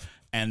there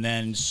and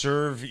then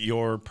serve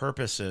your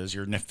purposes,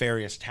 your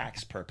nefarious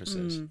tax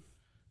purposes.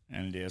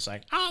 And it's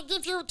like, I'll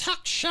give you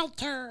tax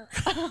shelter.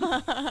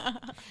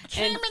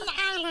 Cayman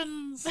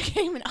Islands. The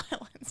Cayman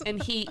Islands.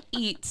 And he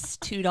eats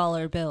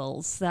 $2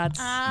 bills. That's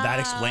that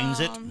explains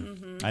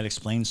it. That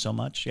explains so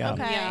much. Yeah.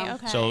 Okay, Yeah.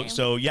 okay.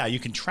 So yeah, you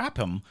can trap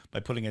him by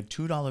putting a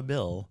 $2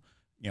 bill,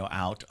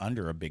 out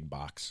under a big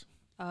box.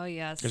 oh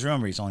yes, Because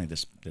remember, he's only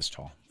this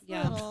tall.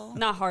 yeah, Oh.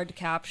 not hard to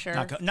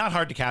capture. Not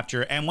hard to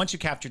capture. And once you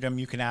captured him,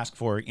 you can ask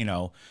for,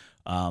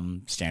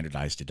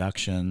 standardized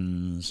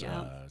deductions,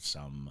 Yeah.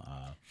 some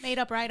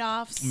Made-up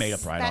write-offs.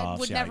 Made-up write-offs, That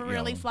would yeah, never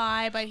really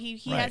fly, but he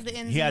has the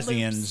ins. He has and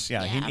the loops. ins.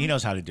 Yeah, he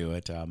knows how to do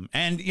it.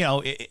 And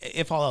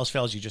if all else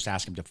fails, you just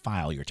ask him to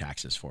file your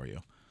taxes for you.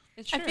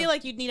 It's I true. feel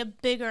like you'd need a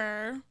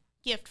bigger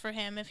gift for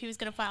him if he was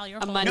going to file your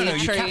a whole money No,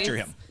 you tree. capture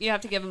him. You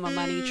have to give him a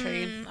money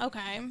tree.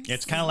 Okay.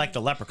 It's kind of like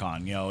the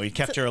leprechaun. You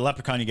capture a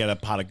leprechaun, you get a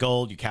pot of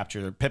gold. You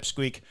capture a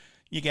Pipsqueak,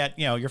 you get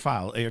your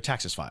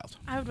taxes filed.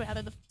 I would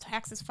rather the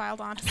taxes filed,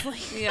 honestly.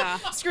 Yeah.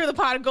 Screw the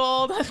pot of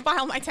gold.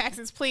 File my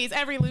taxes, please.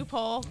 Every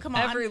loophole. Come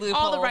on. Every All the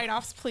loophole.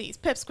 write-offs, please.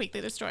 Pipsqueak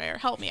the Destroyer.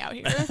 Help me out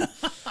here.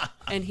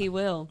 And he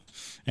will.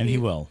 And he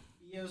will.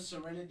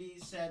 Serenity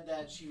said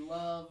that she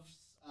loves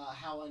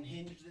how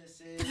unhinged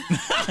this is.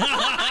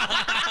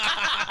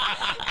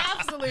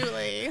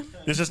 Absolutely.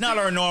 This is not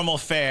our normal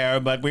fare,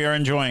 but we are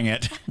enjoying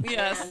it.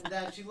 Yes. And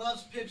that she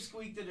loves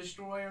Pipsqueak the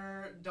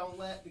Destroyer. Don't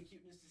let the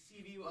cuteness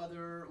deceive you.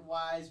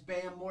 Otherwise,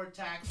 bam, more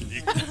taxes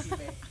in the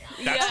bank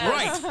account. That's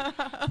Yes.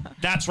 right.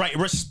 That's right.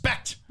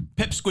 Respect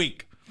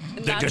Pipsqueak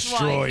the That's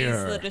Destroyer. why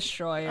he's the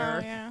destroyer.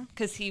 Oh, yeah.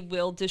 Because he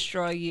will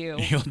destroy you.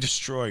 He'll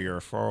destroy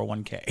your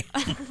 401k.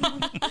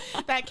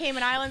 That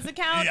Cayman Islands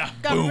account, Yeah,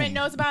 government boom.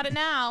 knows about it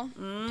now.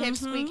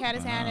 Pipsqueak had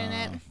his hand in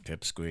it.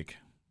 Pipsqueak.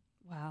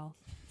 Wow.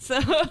 So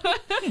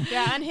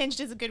Yeah, unhinged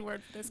is a good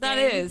word for this that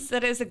game.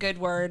 is a good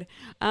word.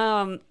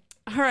 All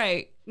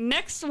right.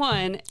 Next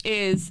one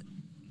is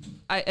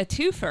a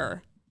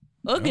twofer.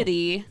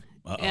 Oogity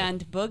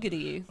and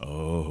boogity.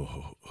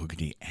 Oh,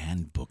 oogity and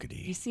You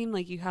boogity. seem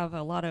like you have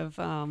a lot of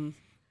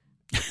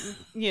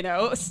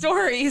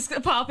stories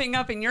popping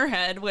up in your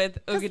head with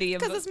oogity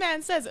and Because this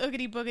man says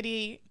oogity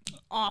boogity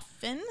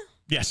often.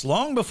 Yes,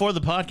 long before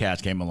the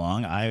podcast came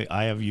along,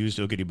 I have used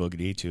oogity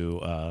boogity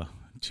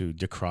to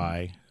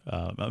decry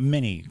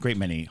great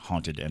many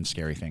haunted and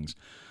scary things,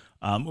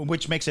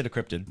 which makes it a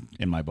cryptid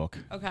in my book.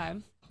 Okay.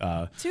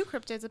 2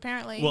 cryptids,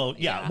 apparently. Well,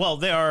 yeah. Yeah. Well,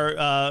 they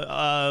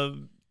are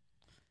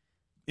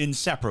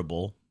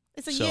inseparable.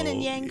 It's a yin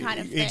and yang kind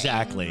of thing.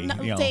 Exactly.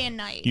 Day and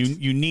night.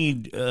 You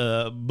need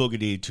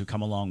boogity to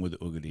come along with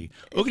oogity.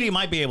 Oogity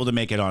might be able to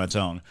make it on its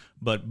own,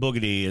 but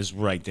boogity is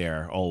right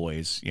there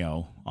always,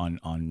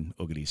 on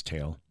oogity's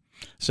tail.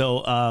 So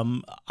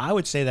I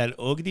would say that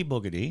oogity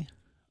boogity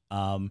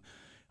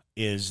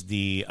is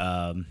the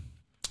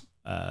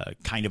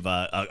kind of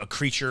a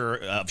creature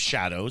of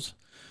shadows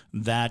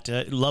that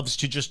loves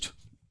to just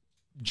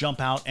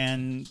jump out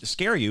and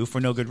scare you for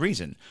no good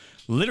reason.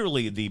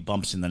 Literally, the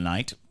bumps in the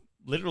night.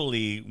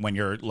 Literally, when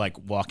you're like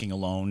walking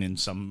alone in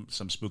some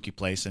spooky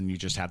place and you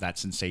just have that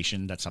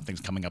sensation that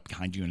something's coming up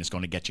behind you and it's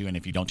going to get you. And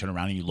if you don't turn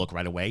around and you look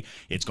right away,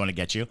 it's going to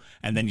get you.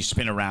 And then you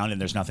spin around and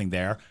there's nothing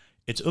there.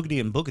 It's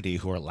oogity and boogity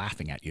who are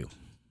laughing at you.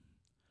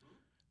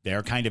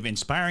 They're kind of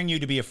inspiring you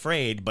to be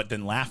afraid, but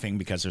then laughing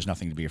because there's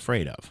nothing to be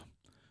afraid of.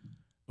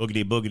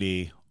 Oogity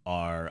Boogity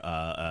are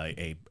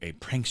a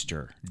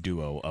prankster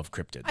duo of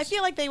cryptids. I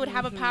feel like they would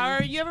have a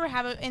power. You ever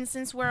have an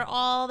instance where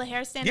all the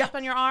hair stands up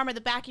on your arm or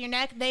the back of your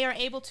neck? They are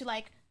able to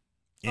like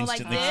go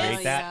like instantly this,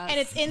 create that. and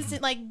it's instant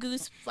like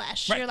goose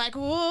flesh. Right. You're like,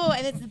 whoa,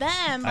 and it's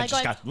them. I Like,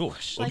 just like, got ooh,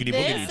 like oogity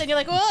this, boogity. and you're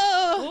like,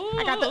 whoa,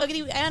 I got the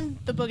oogity and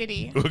the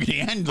boogity. Oogity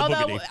and the Although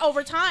boogity.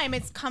 over time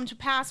it's come to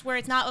pass where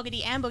it's not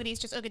oogity and boogity, it's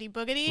just oogity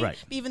boogity. Right.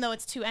 Even though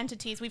it's two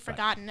entities, we've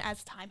forgotten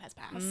as time has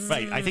passed.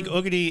 Right. I think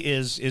oogity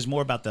is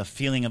more about the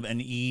feeling of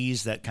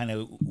unease, that kind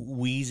of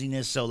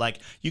wheeziness. So like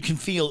you can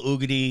feel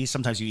oogity.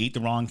 Sometimes you eat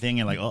the wrong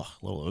thing and like, oh,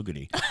 a little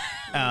oogity.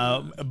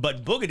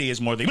 But boogity is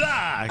more the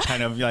blah,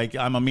 kind of like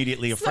I'm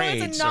immediately afraid.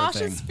 So it's a sort of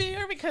nauseous thing.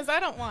 fear because I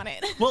don't want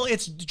it. Well,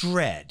 it's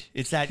dread.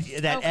 It's that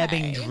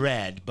ebbing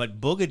dread. But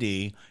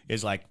boogity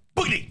is like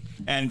boogity,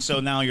 and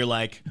so now you're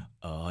like,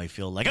 oh, I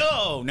feel like,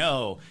 oh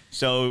no.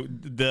 So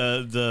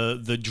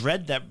the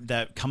dread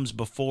that comes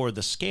before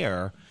the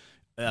scare,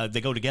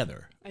 they go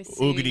together. I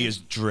see. Oogity is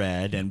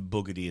dread, and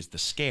boogity is the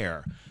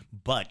scare.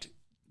 But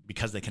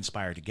because they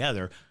conspire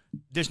together,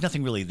 there's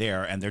nothing really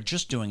there, and they're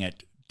just doing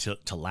it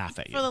to laugh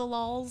at you. For the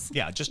lulls.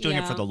 Yeah, just doing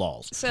it for Yeah. the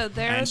lulls. So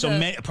they're and so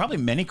the- probably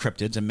many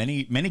cryptids and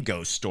many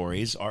ghost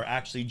stories are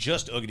actually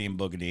just Oogity and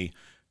Boogity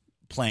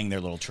playing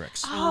their little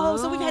tricks. Oh,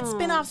 so we've had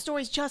spin-off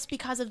stories just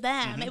because of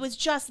them. It was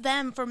just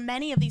them for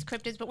many of these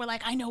cryptids, but we're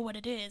like, I know what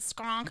it is.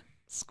 Skronk.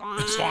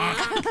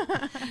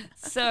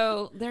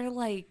 So they're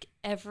like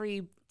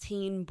every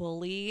teen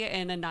bully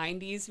in a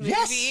 90s movie.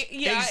 Yes,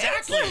 Yeah,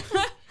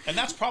 exactly. And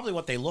that's probably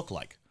what they look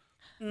like.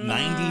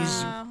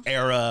 90s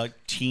era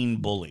teen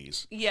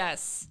bullies.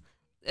 Yes.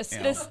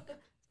 Yeah.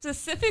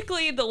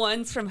 Specifically the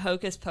ones from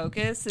Hocus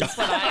Pocus is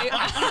what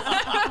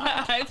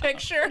I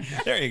picture.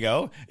 There you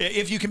go.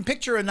 If you can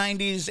picture a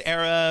 90s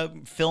era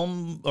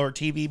film or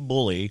TV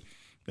bully,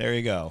 there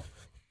you go.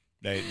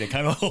 They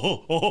kind of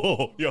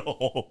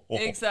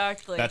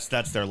Exactly. That's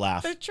their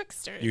laugh. They're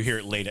tricksters. You hear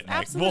it late at night.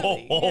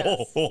 Absolutely,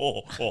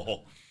 yes.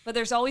 But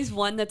there's always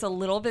one that's a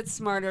little bit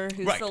smarter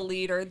who's Right. the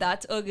leader.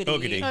 That's Oogity.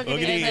 Oogity. Oogity.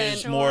 Oogity And then-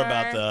 is more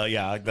about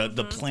Sure.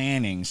 the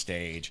planning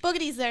stage.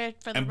 Boogie's there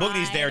for the And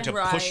Boogie's there to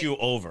Right. push you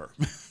over.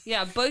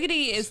 Yeah,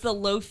 Boogity is the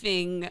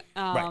loafing,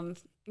 Right.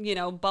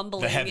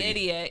 bumbling The heavy.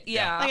 idiot.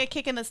 Yeah. Yeah. Like a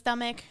kick in the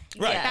stomach.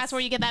 Right. Yes. That's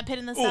where you get that pit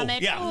in the Oh,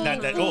 stomach. yeah.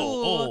 Ooh,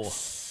 Oh.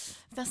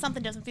 That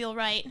something doesn't feel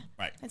right.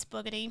 Right. It's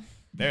boogity.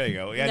 There you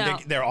go. Yeah, No.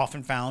 they're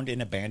often found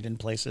in abandoned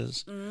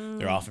places.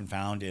 They're often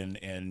found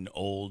in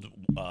old,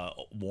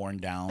 worn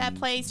down. That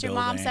place your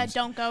mom said buildings.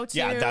 don't go to.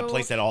 Yeah, that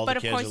place that all but the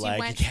of kids course are you like,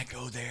 went. you can't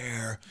go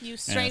there. You And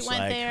straight it's went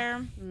like, there.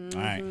 All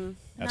right,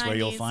 that's where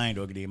you'll 90s. find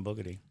Oogity and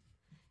Boogity.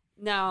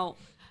 Now,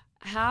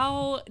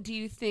 how do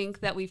you think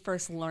that we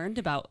first learned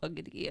about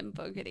Oogity and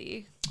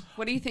Boogity?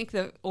 What do you think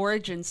the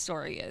origin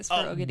story is for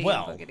Oogity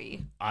well, and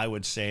Boogity? I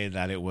would say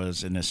that it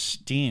was an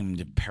esteemed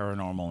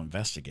paranormal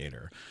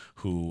investigator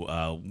who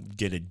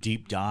did a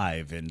deep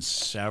dive in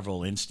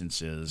several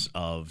instances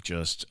of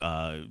just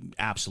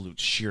absolute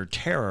sheer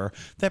terror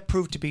that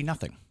proved to be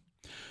nothing.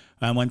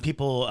 And when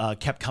people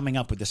kept coming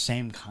up with the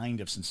same kind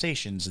of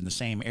sensations in the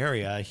same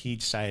area, he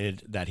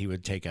decided that he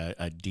would take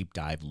a deep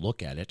dive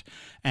look at it.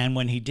 And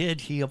when he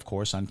did, he, of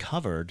course,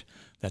 uncovered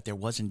that there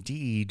was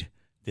indeed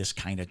this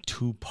kind of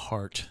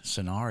two-part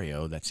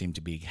scenario that seemed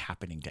to be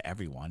happening to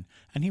everyone.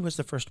 And he was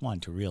the first one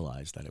to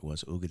realize that it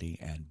was Oogity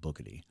and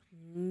Boogity.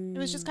 It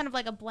was just kind of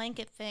like a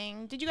blanket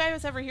thing. Did you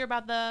guys ever hear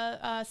about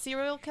the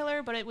serial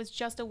killer? But it was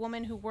just a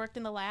woman who worked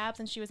in the labs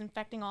and she was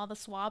infecting all the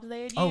swabs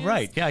they had used. Oh,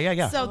 right.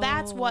 Yeah. So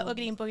that's what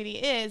Oogity and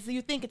Boogity is.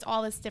 You think it's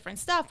all this different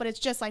stuff, but it's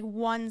just like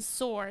one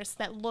source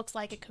that looks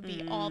like it could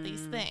be all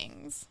these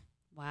things.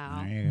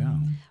 Wow. There you go.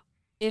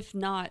 If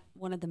not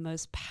one of the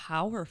most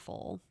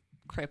powerful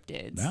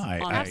cryptids. No,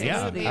 on I- the yeah,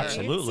 face of the earth.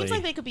 absolutely. Seems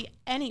like they could be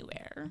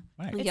anywhere.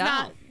 Right. It's Yeah.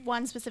 not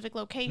one specific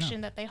location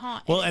that they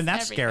haunt. Well, It's and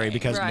that's scary everything.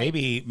 because Right.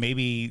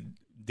 maybe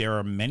there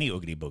are many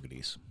Oogity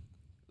Boogities.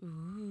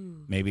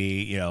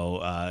 Maybe,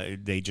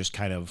 they just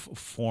kind of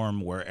form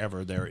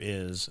wherever there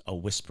is a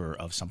whisper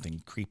of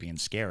something creepy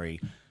and scary,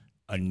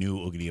 a new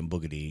Oogity and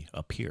Boogity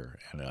appear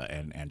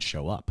and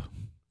show up.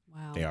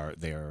 Wow.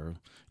 They are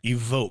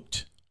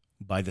evoked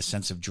by the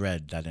sense of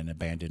dread that an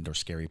abandoned or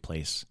scary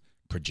place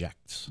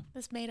projects.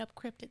 This made-up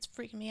cryptid's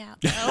freaking me out.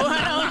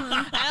 I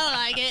don't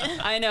like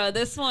it. I know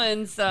this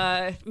one's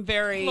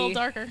very A little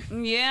darker.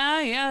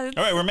 Yeah. It's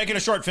All right, we're making a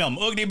short film,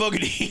 Oogity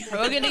Boogity.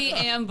 Oogity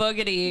and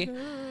Boogity.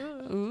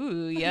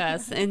 Ooh,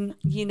 yes. And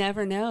you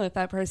never know if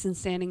that person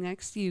standing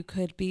next to you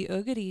could be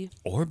Oogity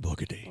or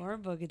Boogity. or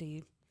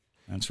Boogity.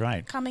 That's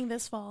right. Coming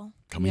this fall.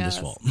 Coming this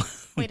Yes. fall.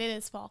 Wait, it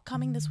is fall.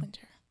 Coming this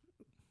winter.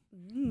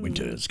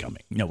 Winter is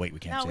coming. No, wait, we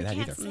can't No, say we that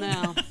can't either. say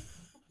No.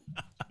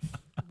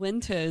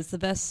 Winter is the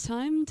best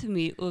time to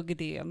meet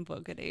Oogity and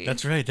Boogity.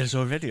 That's right. There's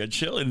already a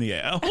chill in the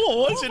air.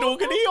 Oh, is it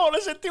Oogity or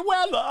is it the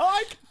weather?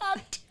 I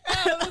can't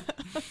tell.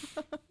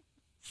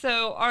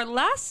 So our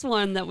last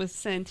one that was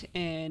sent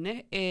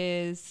in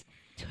is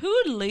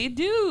Toodly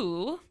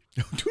Doo.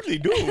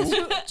 Toodly doo.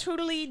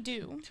 Toodly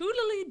do.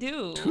 Toodly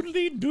do.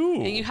 Toodly doo.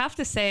 And you have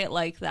to say it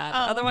like that.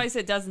 Otherwise,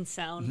 it doesn't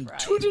sound right.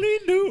 Toodly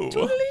doo.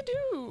 Toodly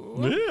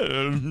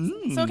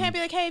do. Yeah. So it can't be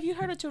like, hey, have you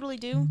heard of toodly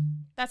do?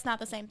 That's not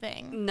the same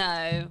thing.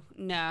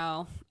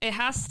 No. It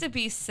has to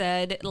be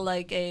said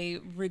like a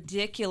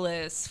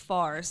ridiculous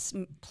farce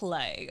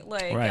play,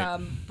 like Right.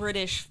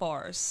 British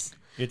farce.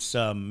 It's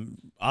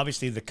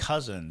obviously the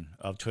cousin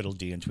of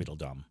Tweedledee and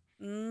Tweedledum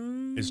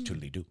is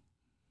Toodly doo.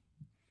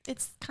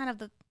 It's kind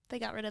of they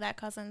got rid of that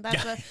cousin.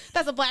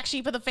 That's a black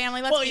sheep of the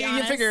family. Let's Well, be you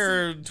honest.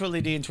 figure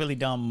Tweedledee and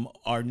Tweedledum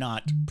are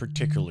not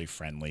particularly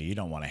friendly. You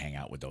don't want to hang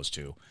out with those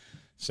two.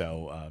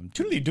 So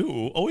Toodly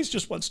doo always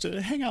just wants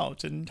to hang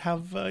out and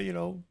have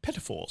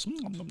pettifoes.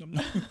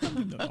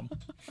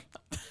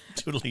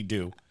 Toodly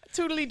doo.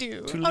 Toodly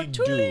do. Toodly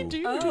Toodly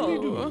do. do.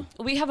 Oh,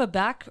 we have a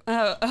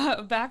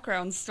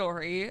background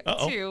story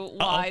to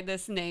why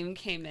this name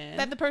came in.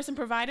 That the person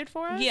provided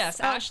for us? Yes,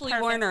 Oh, Ashley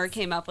perfect. Warner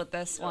came up with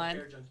this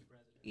one.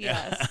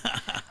 Yes.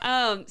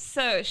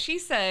 So she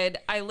said,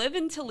 I live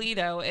in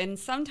Toledo, and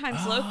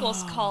sometimes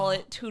locals call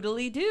it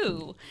Toodly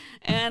Doo.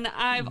 And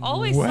I've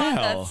always thought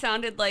that Wow.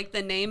 sounded like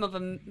the name of a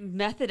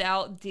methed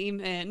out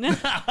demon.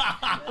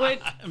 Which,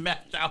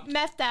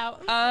 Methed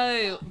out.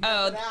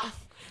 oh.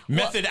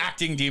 Method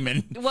acting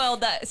demon. Well,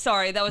 that was a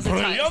typo.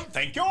 Brilliant,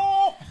 thank you.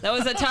 That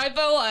was a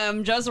typo.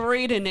 I'm just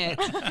reading it.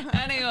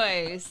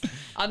 Anyways,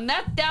 a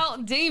methed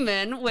out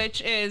demon,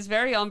 which is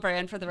very on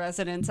brand for the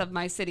residents of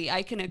my city.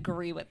 I can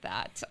agree with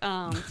that.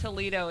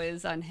 Toledo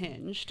is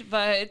unhinged,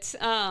 but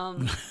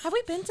Have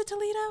we been to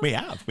Toledo? We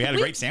have. We had a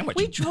great sandwich.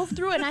 We drove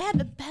through it, and I had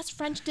the best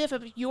French dip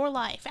of your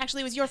life.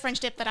 Actually, it was your French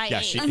dip that I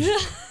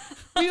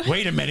ate.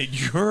 Wait a minute,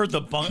 you're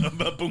the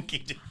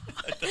bunky.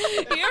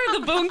 you're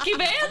the Boonky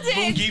Bandit.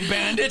 Bunky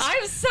bandit.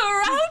 I'm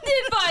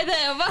surrounded by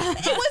them.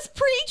 It was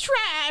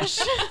pre-trash.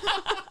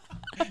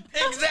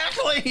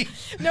 Exactly.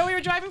 No, we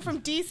were driving from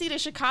D.C. to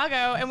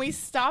Chicago, and we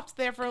stopped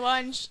there for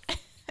lunch,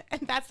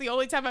 and that's the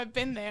only time I've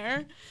been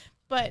there.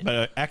 But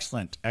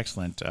Excellent.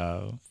 French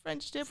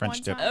dip French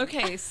one dip. time.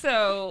 Okay,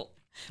 so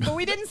But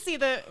we didn't see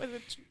was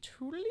it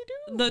Toodly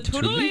Doo? the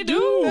Toodly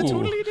Doo. The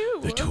Toodly Doo.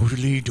 The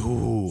Toodly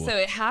Doo. So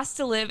it has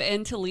to live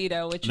in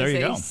Toledo, which There is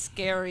you a go.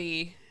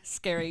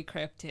 scary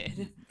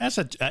cryptid. That's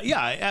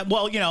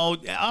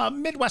well,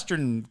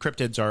 Midwestern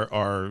cryptids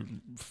are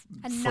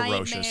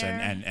ferocious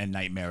nightmare. and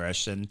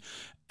nightmarish,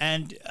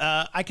 and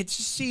I could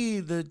see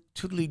the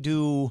Toodly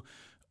Doo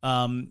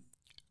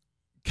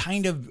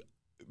kind of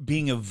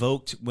being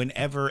evoked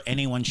whenever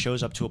anyone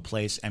shows up to a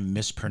place and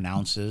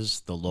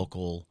mispronounces the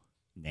local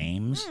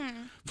names.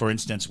 For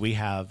instance, we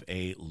have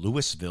a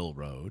Louisville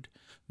Road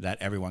that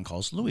everyone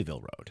calls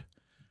Louisville Road,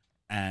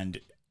 and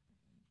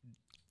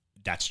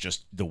that's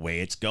just the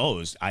way it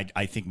goes. I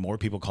think more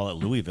people call it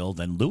Louisville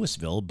than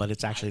Louisville, but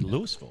it's actually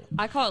Louisville.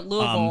 I call it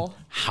Louisville.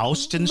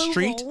 Houston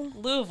Street.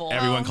 Louisville.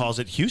 Everyone calls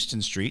it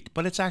Houston Street,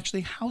 but it's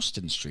actually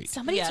Houston Street.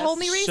 Somebody Yes. told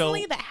me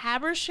recently So- that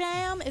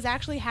Habersham is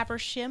actually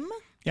Habersham.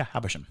 Yeah,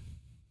 Habersham.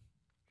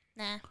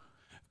 Nah.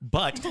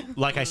 But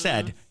like I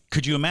said,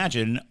 could you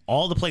imagine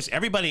all the place,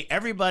 everybody,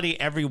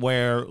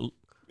 everywhere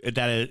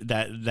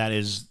that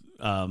is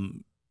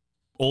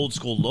old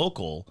school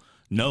local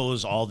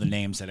knows all the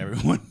names that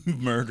everyone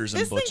murders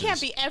and This butchers. thing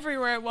can't be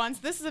everywhere at once.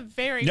 This is a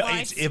very No,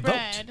 it's evoked.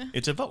 widespread.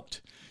 It's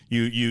evoked.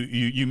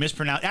 You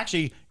mispronounce.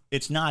 Actually,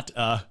 it's not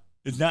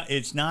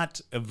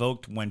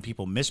evoked when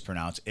people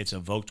mispronounce. It's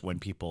evoked when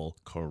people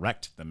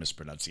correct the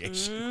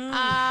mispronunciation.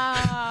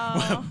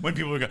 Oh. When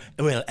people go,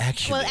 well,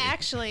 actually.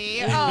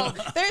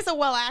 There's a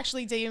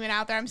actually demon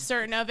out there. I'm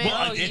certain of it.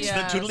 Well, it's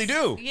yes. the Toodly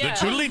Doo. Yeah.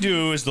 The Toodly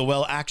Doo is the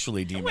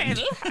actually demon.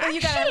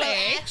 You gotta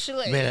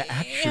actually. Well,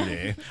 actually,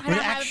 thank you for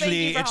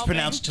it's helping.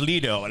 pronounced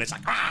Toledo, and it's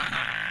like,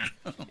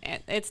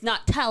 It's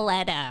not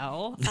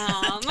Toledo.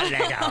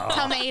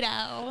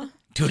 Tomato.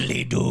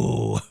 Toodly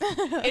Doo.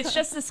 It's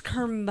just this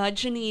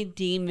curmudgeon-y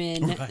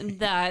demon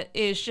that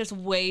is just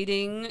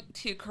waiting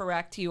to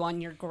correct you on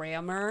your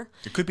grammar.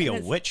 It could be a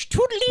witch.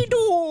 Toodly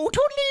Doo,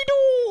 Toodly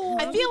Doo.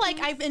 I feel like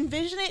I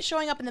envision it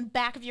showing up in the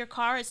back of your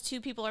car as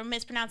two people are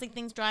mispronouncing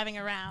things driving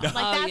around. Like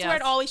that's where yes.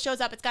 it always shows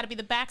up. It's got to be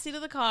the backseat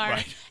of the car,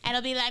 Right. and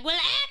it'll be like, well,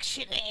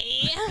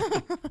 actually.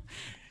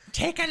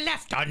 Take a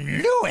left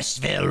on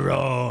Louisville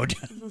Road.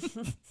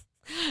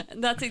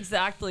 That's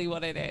exactly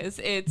what it is.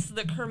 It's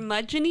the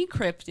curmudgeon-y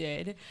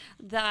cryptid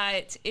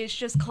that is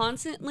just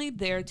constantly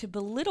there to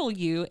belittle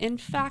you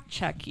and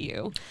fact-check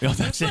you. No,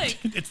 that's It's it.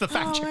 It's the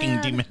fact-checking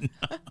demon.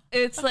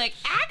 It's like,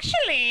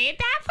 actually,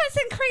 that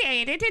wasn't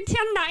created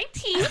until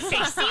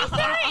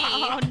 1963.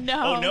 Oh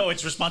no. Oh no,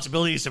 its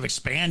responsibilities have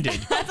expanded.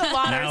 That's a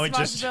lot now of it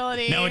just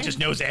responsibility. now it just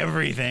knows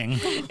everything.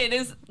 It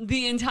is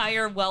the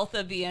entire wealth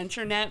of the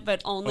internet,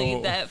 but only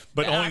only the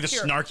accurate-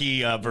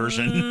 snarky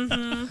version.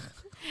 Mm-hmm.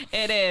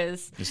 It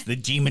is. It's the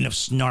demon of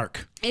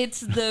snark. It's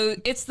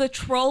the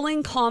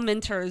trolling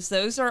commenters.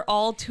 Those are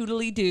all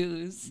toodly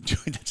doos.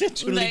 That's it,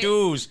 Toodly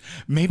Doos.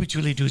 Maybe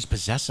Toodly Doos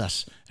possess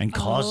us and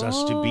cause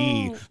us to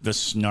be the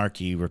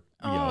snarky,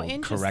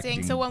 Interesting.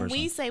 correcting So when person.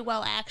 we say,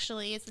 well,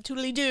 actually, it's the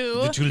Toodly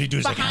Doo. The Toodly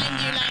Doo's like,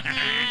 behind you, like,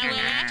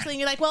 well, actually, and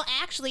you're like, well,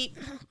 actually,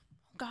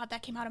 God,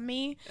 that came out of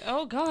me.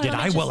 Oh God. Did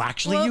I? Well,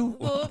 actually, you.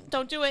 Well,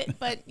 don't do it,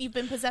 but you've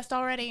been possessed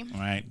already. All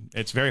right.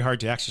 It's very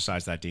hard to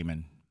exercise that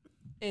demon.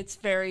 It's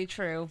very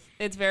true.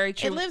 It's very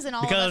true. It lives in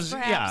all Because, of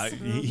us, perhaps.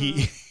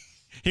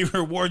 he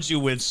rewards you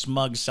with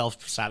smug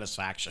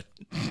self-satisfaction.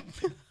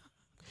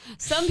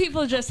 Some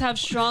people just have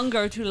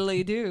stronger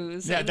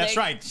toodly-doos. Yeah, and that's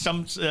right.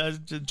 Some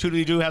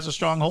toodly-doo has a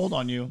strong hold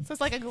on you. So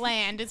it's like a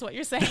gland, is what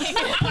you're saying.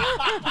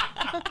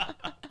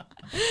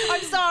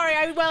 I'm sorry.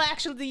 I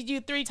actually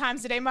do 3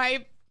 times a day.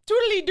 My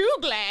toodly-doo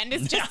gland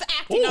is just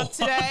acting up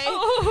today.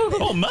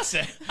 Oh, must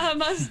it? I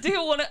must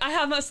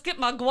get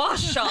my gua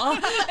sha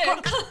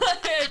and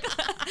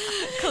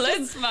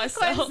cleanse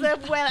myself. Cleanse them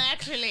well,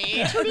 actually.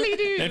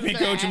 Toodly-doo. Let me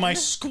go to my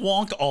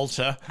squonk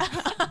altar.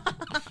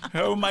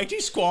 Oh, mighty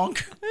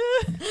squonk.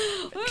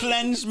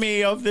 Cleanse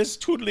me of this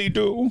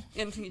toodly-doo.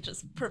 And he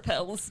just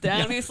propels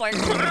down. He's like,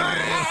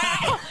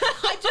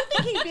 I do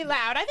think he'd be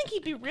loud. I think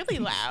he'd be really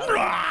loud.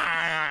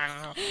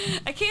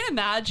 I can't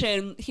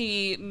imagine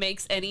he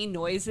makes any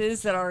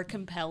noises that are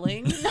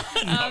compelling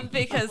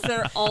because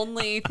they're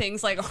only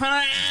things like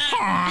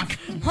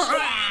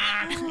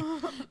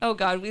oh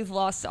God, we've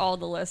lost all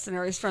the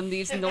listeners from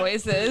these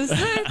noises.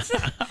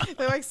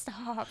 They're like,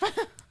 stop.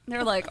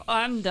 They're like,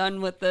 I'm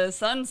done with this.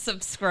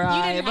 Unsubscribe.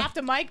 You didn't have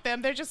to mic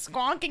them. They're just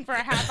squonking for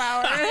a half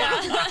hour.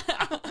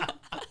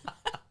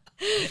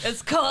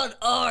 It's called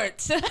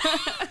art.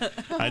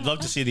 I'd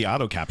love to see the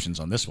auto captions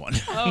on this one.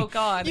 Oh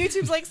God.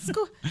 YouTube's like,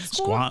 Squonk?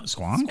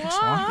 Squonk?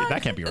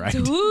 That can't be right.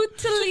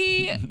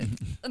 Tootly-do?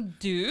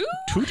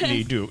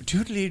 Toodly-doo.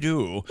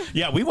 Toodly-doo.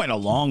 Yeah, we went a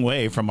long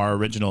way from our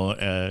original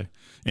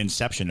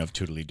inception of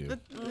Toodly-doo.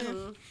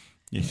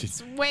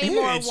 It's way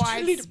more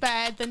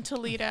widespread than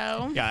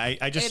Toledo. Yeah,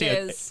 I just see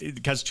it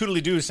because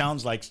Toodly-doo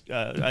sounds like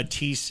a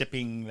tea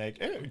sipping, like,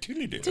 oh,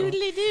 Toodly-doo.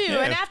 Toodly-doo,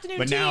 Yeah. an afternoon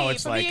But tea now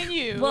it's for like, me and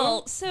you.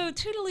 Well, so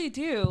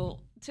Toodly-doo,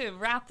 to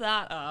wrap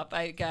that up,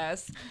 I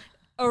guess,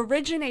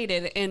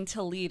 originated in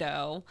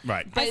Toledo.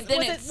 Right. But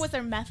then was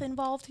there meth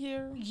involved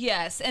here?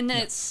 yes, and then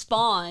it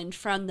spawned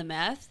from the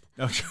meth.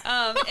 Okay.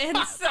 And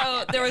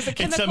so there was a It's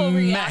chemical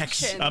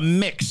reaction. a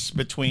mix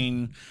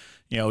between,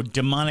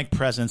 demonic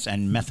presence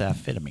and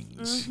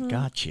methamphetamines.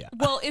 Gotcha.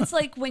 Well, it's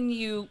like when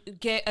you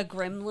get a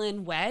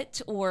gremlin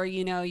wet or,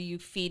 you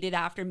feed it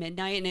after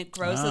midnight and it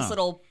grows this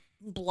little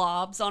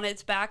blobs on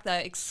its back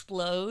that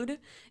explode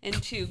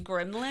into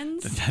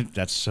gremlins.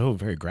 That's so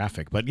very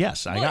graphic. But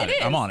yes, I got it.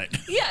 is. I'm on it.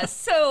 Yes,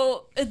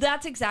 so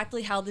that's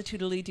exactly how the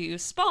Toodly-Doo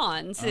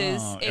spawns.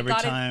 Every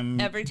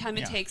time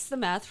it takes the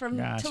meth from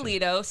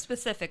Toledo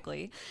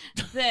specifically,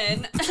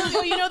 then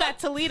You know that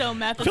Toledo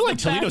meth. I feel like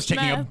Toledo's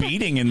taking a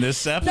beating in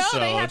this episode. No,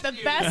 they have the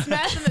best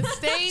meth in the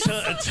States.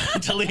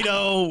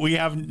 Toledo, we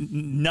have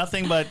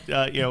nothing but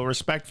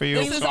respect for you.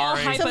 This is all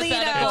Sorry.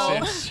 hypothetical.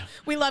 It's-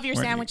 We love your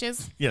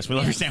sandwiches. Yes, we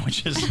love your sandwiches.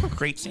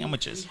 Great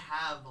sandwiches. We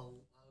have a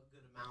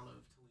good amount of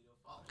Toledo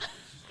followers.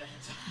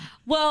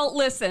 well,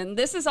 listen,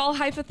 this is all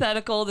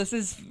hypothetical. This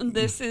is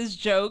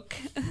joke.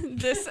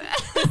 This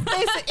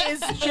This is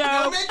Don't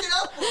joke. make it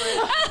up for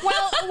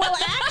it. Well,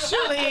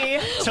 actually,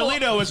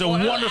 Toledo is a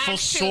wonderful actually-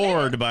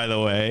 sword, by the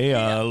way.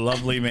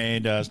 Lovely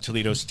made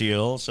Toledo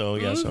steel. So,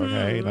 yes,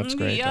 okay, that's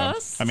great.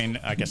 yes.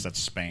 I guess that's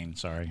Spain.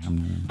 Sorry.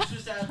 Let's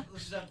just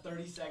have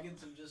 30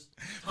 seconds of just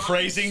talking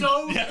Praising.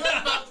 so good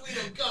about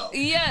Toledo. Go.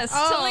 yes,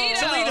 Oh.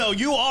 Toledo,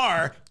 you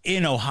are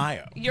in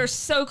Ohio. You're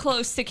so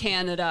close to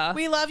Canada.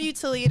 we love you,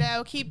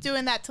 Toledo. Keep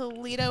doing that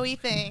Toledo-y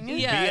thing.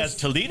 Be as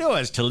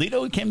Yes.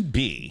 Toledo can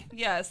be.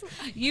 Yes.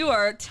 You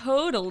are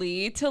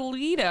totally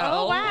Toledo.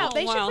 Oh, wow.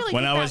 They should really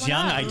When keep I that was one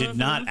young, up. I did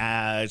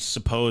not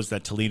suppose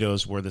that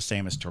Toledos were the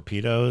same as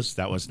torpedoes.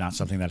 That was not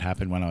something that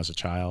happened when I was a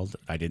child.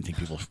 I didn't think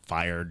people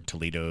fired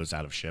Toledos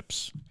out of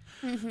ships.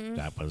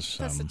 That was.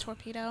 That's a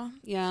torpedo.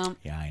 Yeah.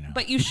 Yeah, I know.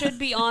 But you should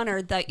be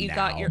honored that you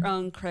got Now. your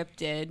own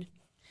cryptid.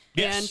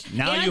 yes, and-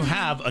 now you and-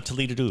 have a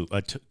Toledo-doo,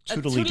 a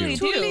Toodly-doo.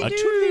 Toodly-doo. A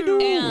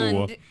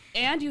Toodly-doo.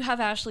 And you have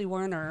Ashley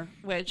Werner,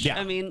 which,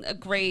 Yeah. a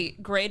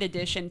great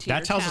addition to That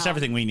your tells us town.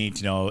 everything we need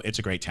to know. It's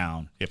a great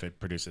town if it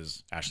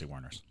produces Ashley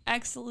Werners.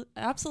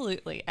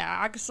 Absolutely.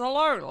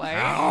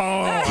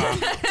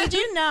 Did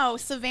you know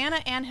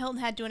Savannah and Hilton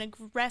Head do an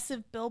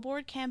aggressive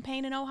billboard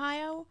campaign in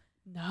Ohio?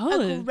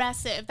 No.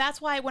 Aggressive.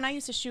 That's why when I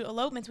used to shoot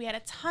elopements, we had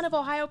a ton of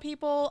Ohio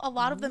people. A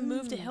lot of them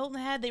moved to Hilton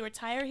Head. They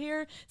retire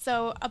here.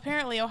 So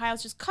apparently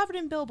Ohio's just covered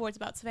in billboards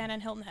about Savannah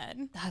and Hilton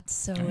Head. That's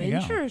so you go.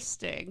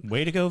 interesting.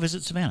 Way to go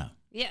visit Savannah.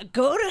 Yeah,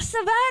 go to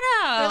Savannah.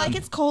 They're like,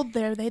 it's cold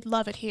there. They'd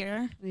love it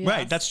here.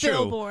 Right, that's true.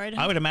 Billboard.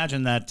 I would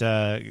imagine that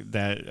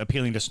that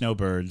appealing to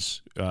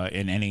snowbirds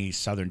in any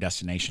southern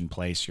destination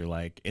place, you're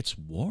like, it's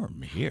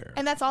warm here.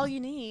 And that's all you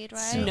need, right?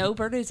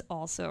 Snowbird is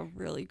also a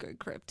really good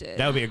cryptid.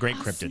 That would be a great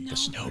cryptid, the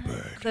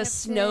snowbird. The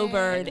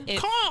snowbird.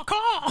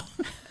 Caw.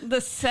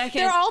 The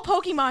second, They're all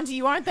Pokemon to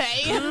you, aren't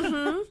they?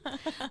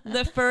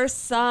 the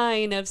first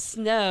sign of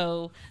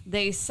snow,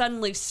 they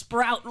suddenly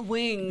sprout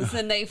wings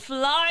and they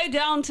fly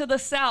down to the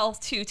south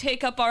to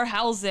take up our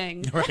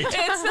housing. Right.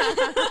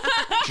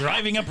 It's,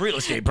 Driving up real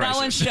estate that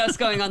prices. one's just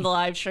going on the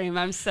live stream.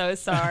 I'm so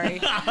sorry.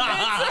 You're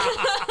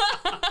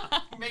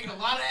making a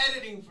lot of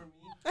editing for me.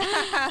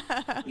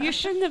 You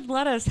shouldn't have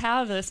let us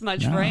have this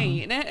much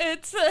rain.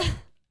 It's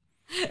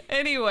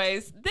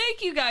anyways,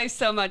 thank you guys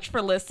so much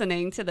for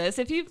listening to this.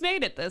 If you've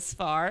made it this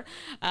far,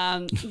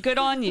 good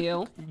on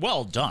you.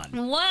 Well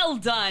done. Well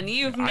done.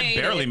 You've made it.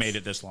 I barely made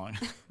it this long.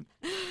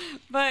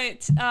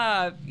 But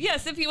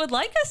yes, if you would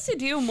like us to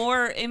do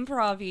more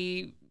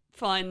improv-y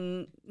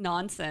fun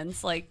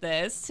nonsense like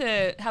this,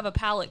 to have a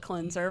palate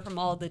cleanser from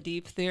all the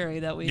deep theory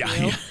that we do.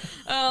 Yeah.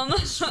 I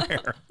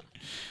swear.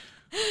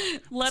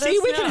 Let See,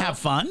 us we know. can have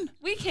fun.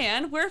 We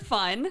can. We're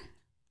fun.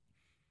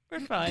 We're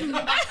fun.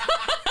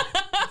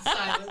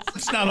 Silence.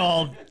 It's not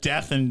all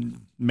death and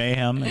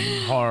mayhem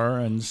and horror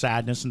and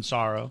sadness and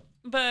sorrow.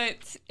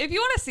 But if you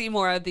want to see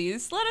more of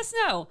these, let us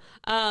know.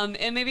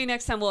 And maybe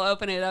next time we'll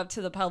open it up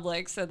to the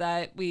public so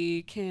that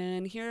we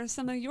can hear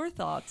some of your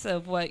thoughts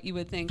of what you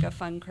would think a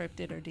fun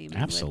cryptid or demon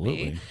Absolutely.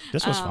 would be.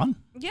 This was fun.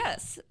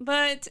 Yes.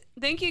 But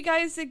thank you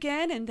guys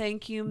again. And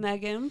thank you,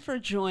 Megan, for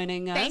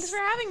joining us. Thanks for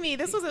having me.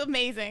 This was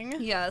amazing.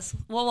 Yes.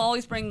 We'll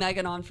always bring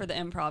Megan on for the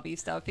improv-y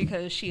stuff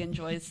because she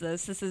enjoys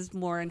this. This is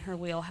more in her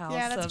wheelhouse.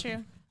 Yeah, that's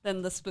true.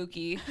 Than the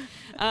spooky.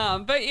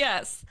 But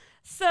yes.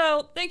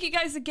 So thank you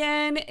guys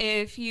again.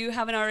 If you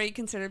haven't already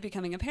considered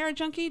becoming a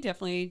Parajunkie,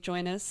 definitely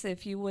join us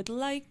if you would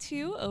like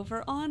to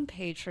over on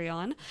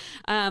Patreon.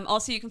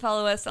 Also, you can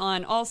follow us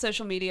on all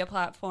social media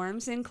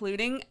platforms,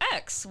 including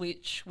X,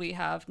 which we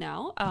have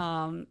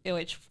now,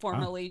 which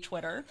formerly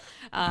Twitter.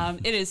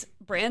 It is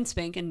brand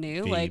spanking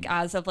new,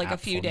 as of a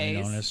few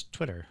days. Known as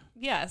Twitter.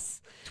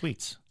 Yes.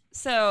 Tweets.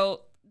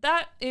 So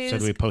that is... So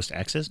do we post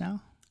X's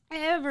now?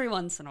 Every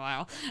once in a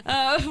while.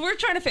 We're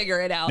trying to figure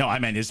it out. No, I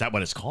mean, is that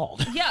what it's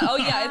called? Yeah. Oh,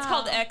 yeah. It's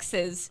called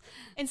X's.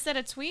 Instead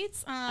of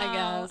tweets? I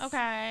guess.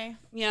 Okay.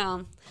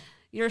 Yeah.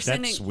 You're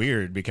sending... That's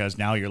weird because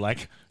now you're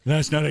like,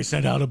 last night I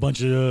sent out a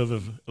bunch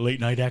of late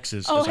night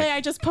X's. Oh, hey,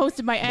 I just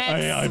posted my X.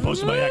 I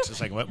posted my X.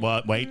 It's like,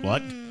 what? Wait,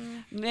 what?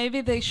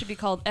 Maybe they should be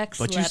called X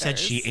But letters. you said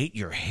she ate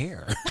your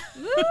hair.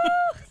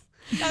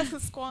 That's a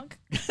squonk.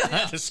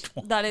 That is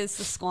cool. That is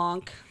the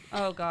squonk.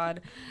 Oh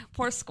God,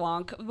 poor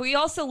squonk. We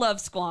also love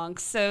squonks,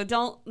 so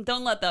don't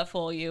let that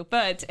fool you.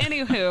 But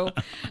anywho,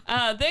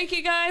 thank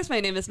you guys. My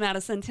name is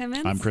Madison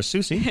Timmons. I'm Chris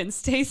Soucy. And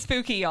stay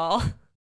spooky, y'all.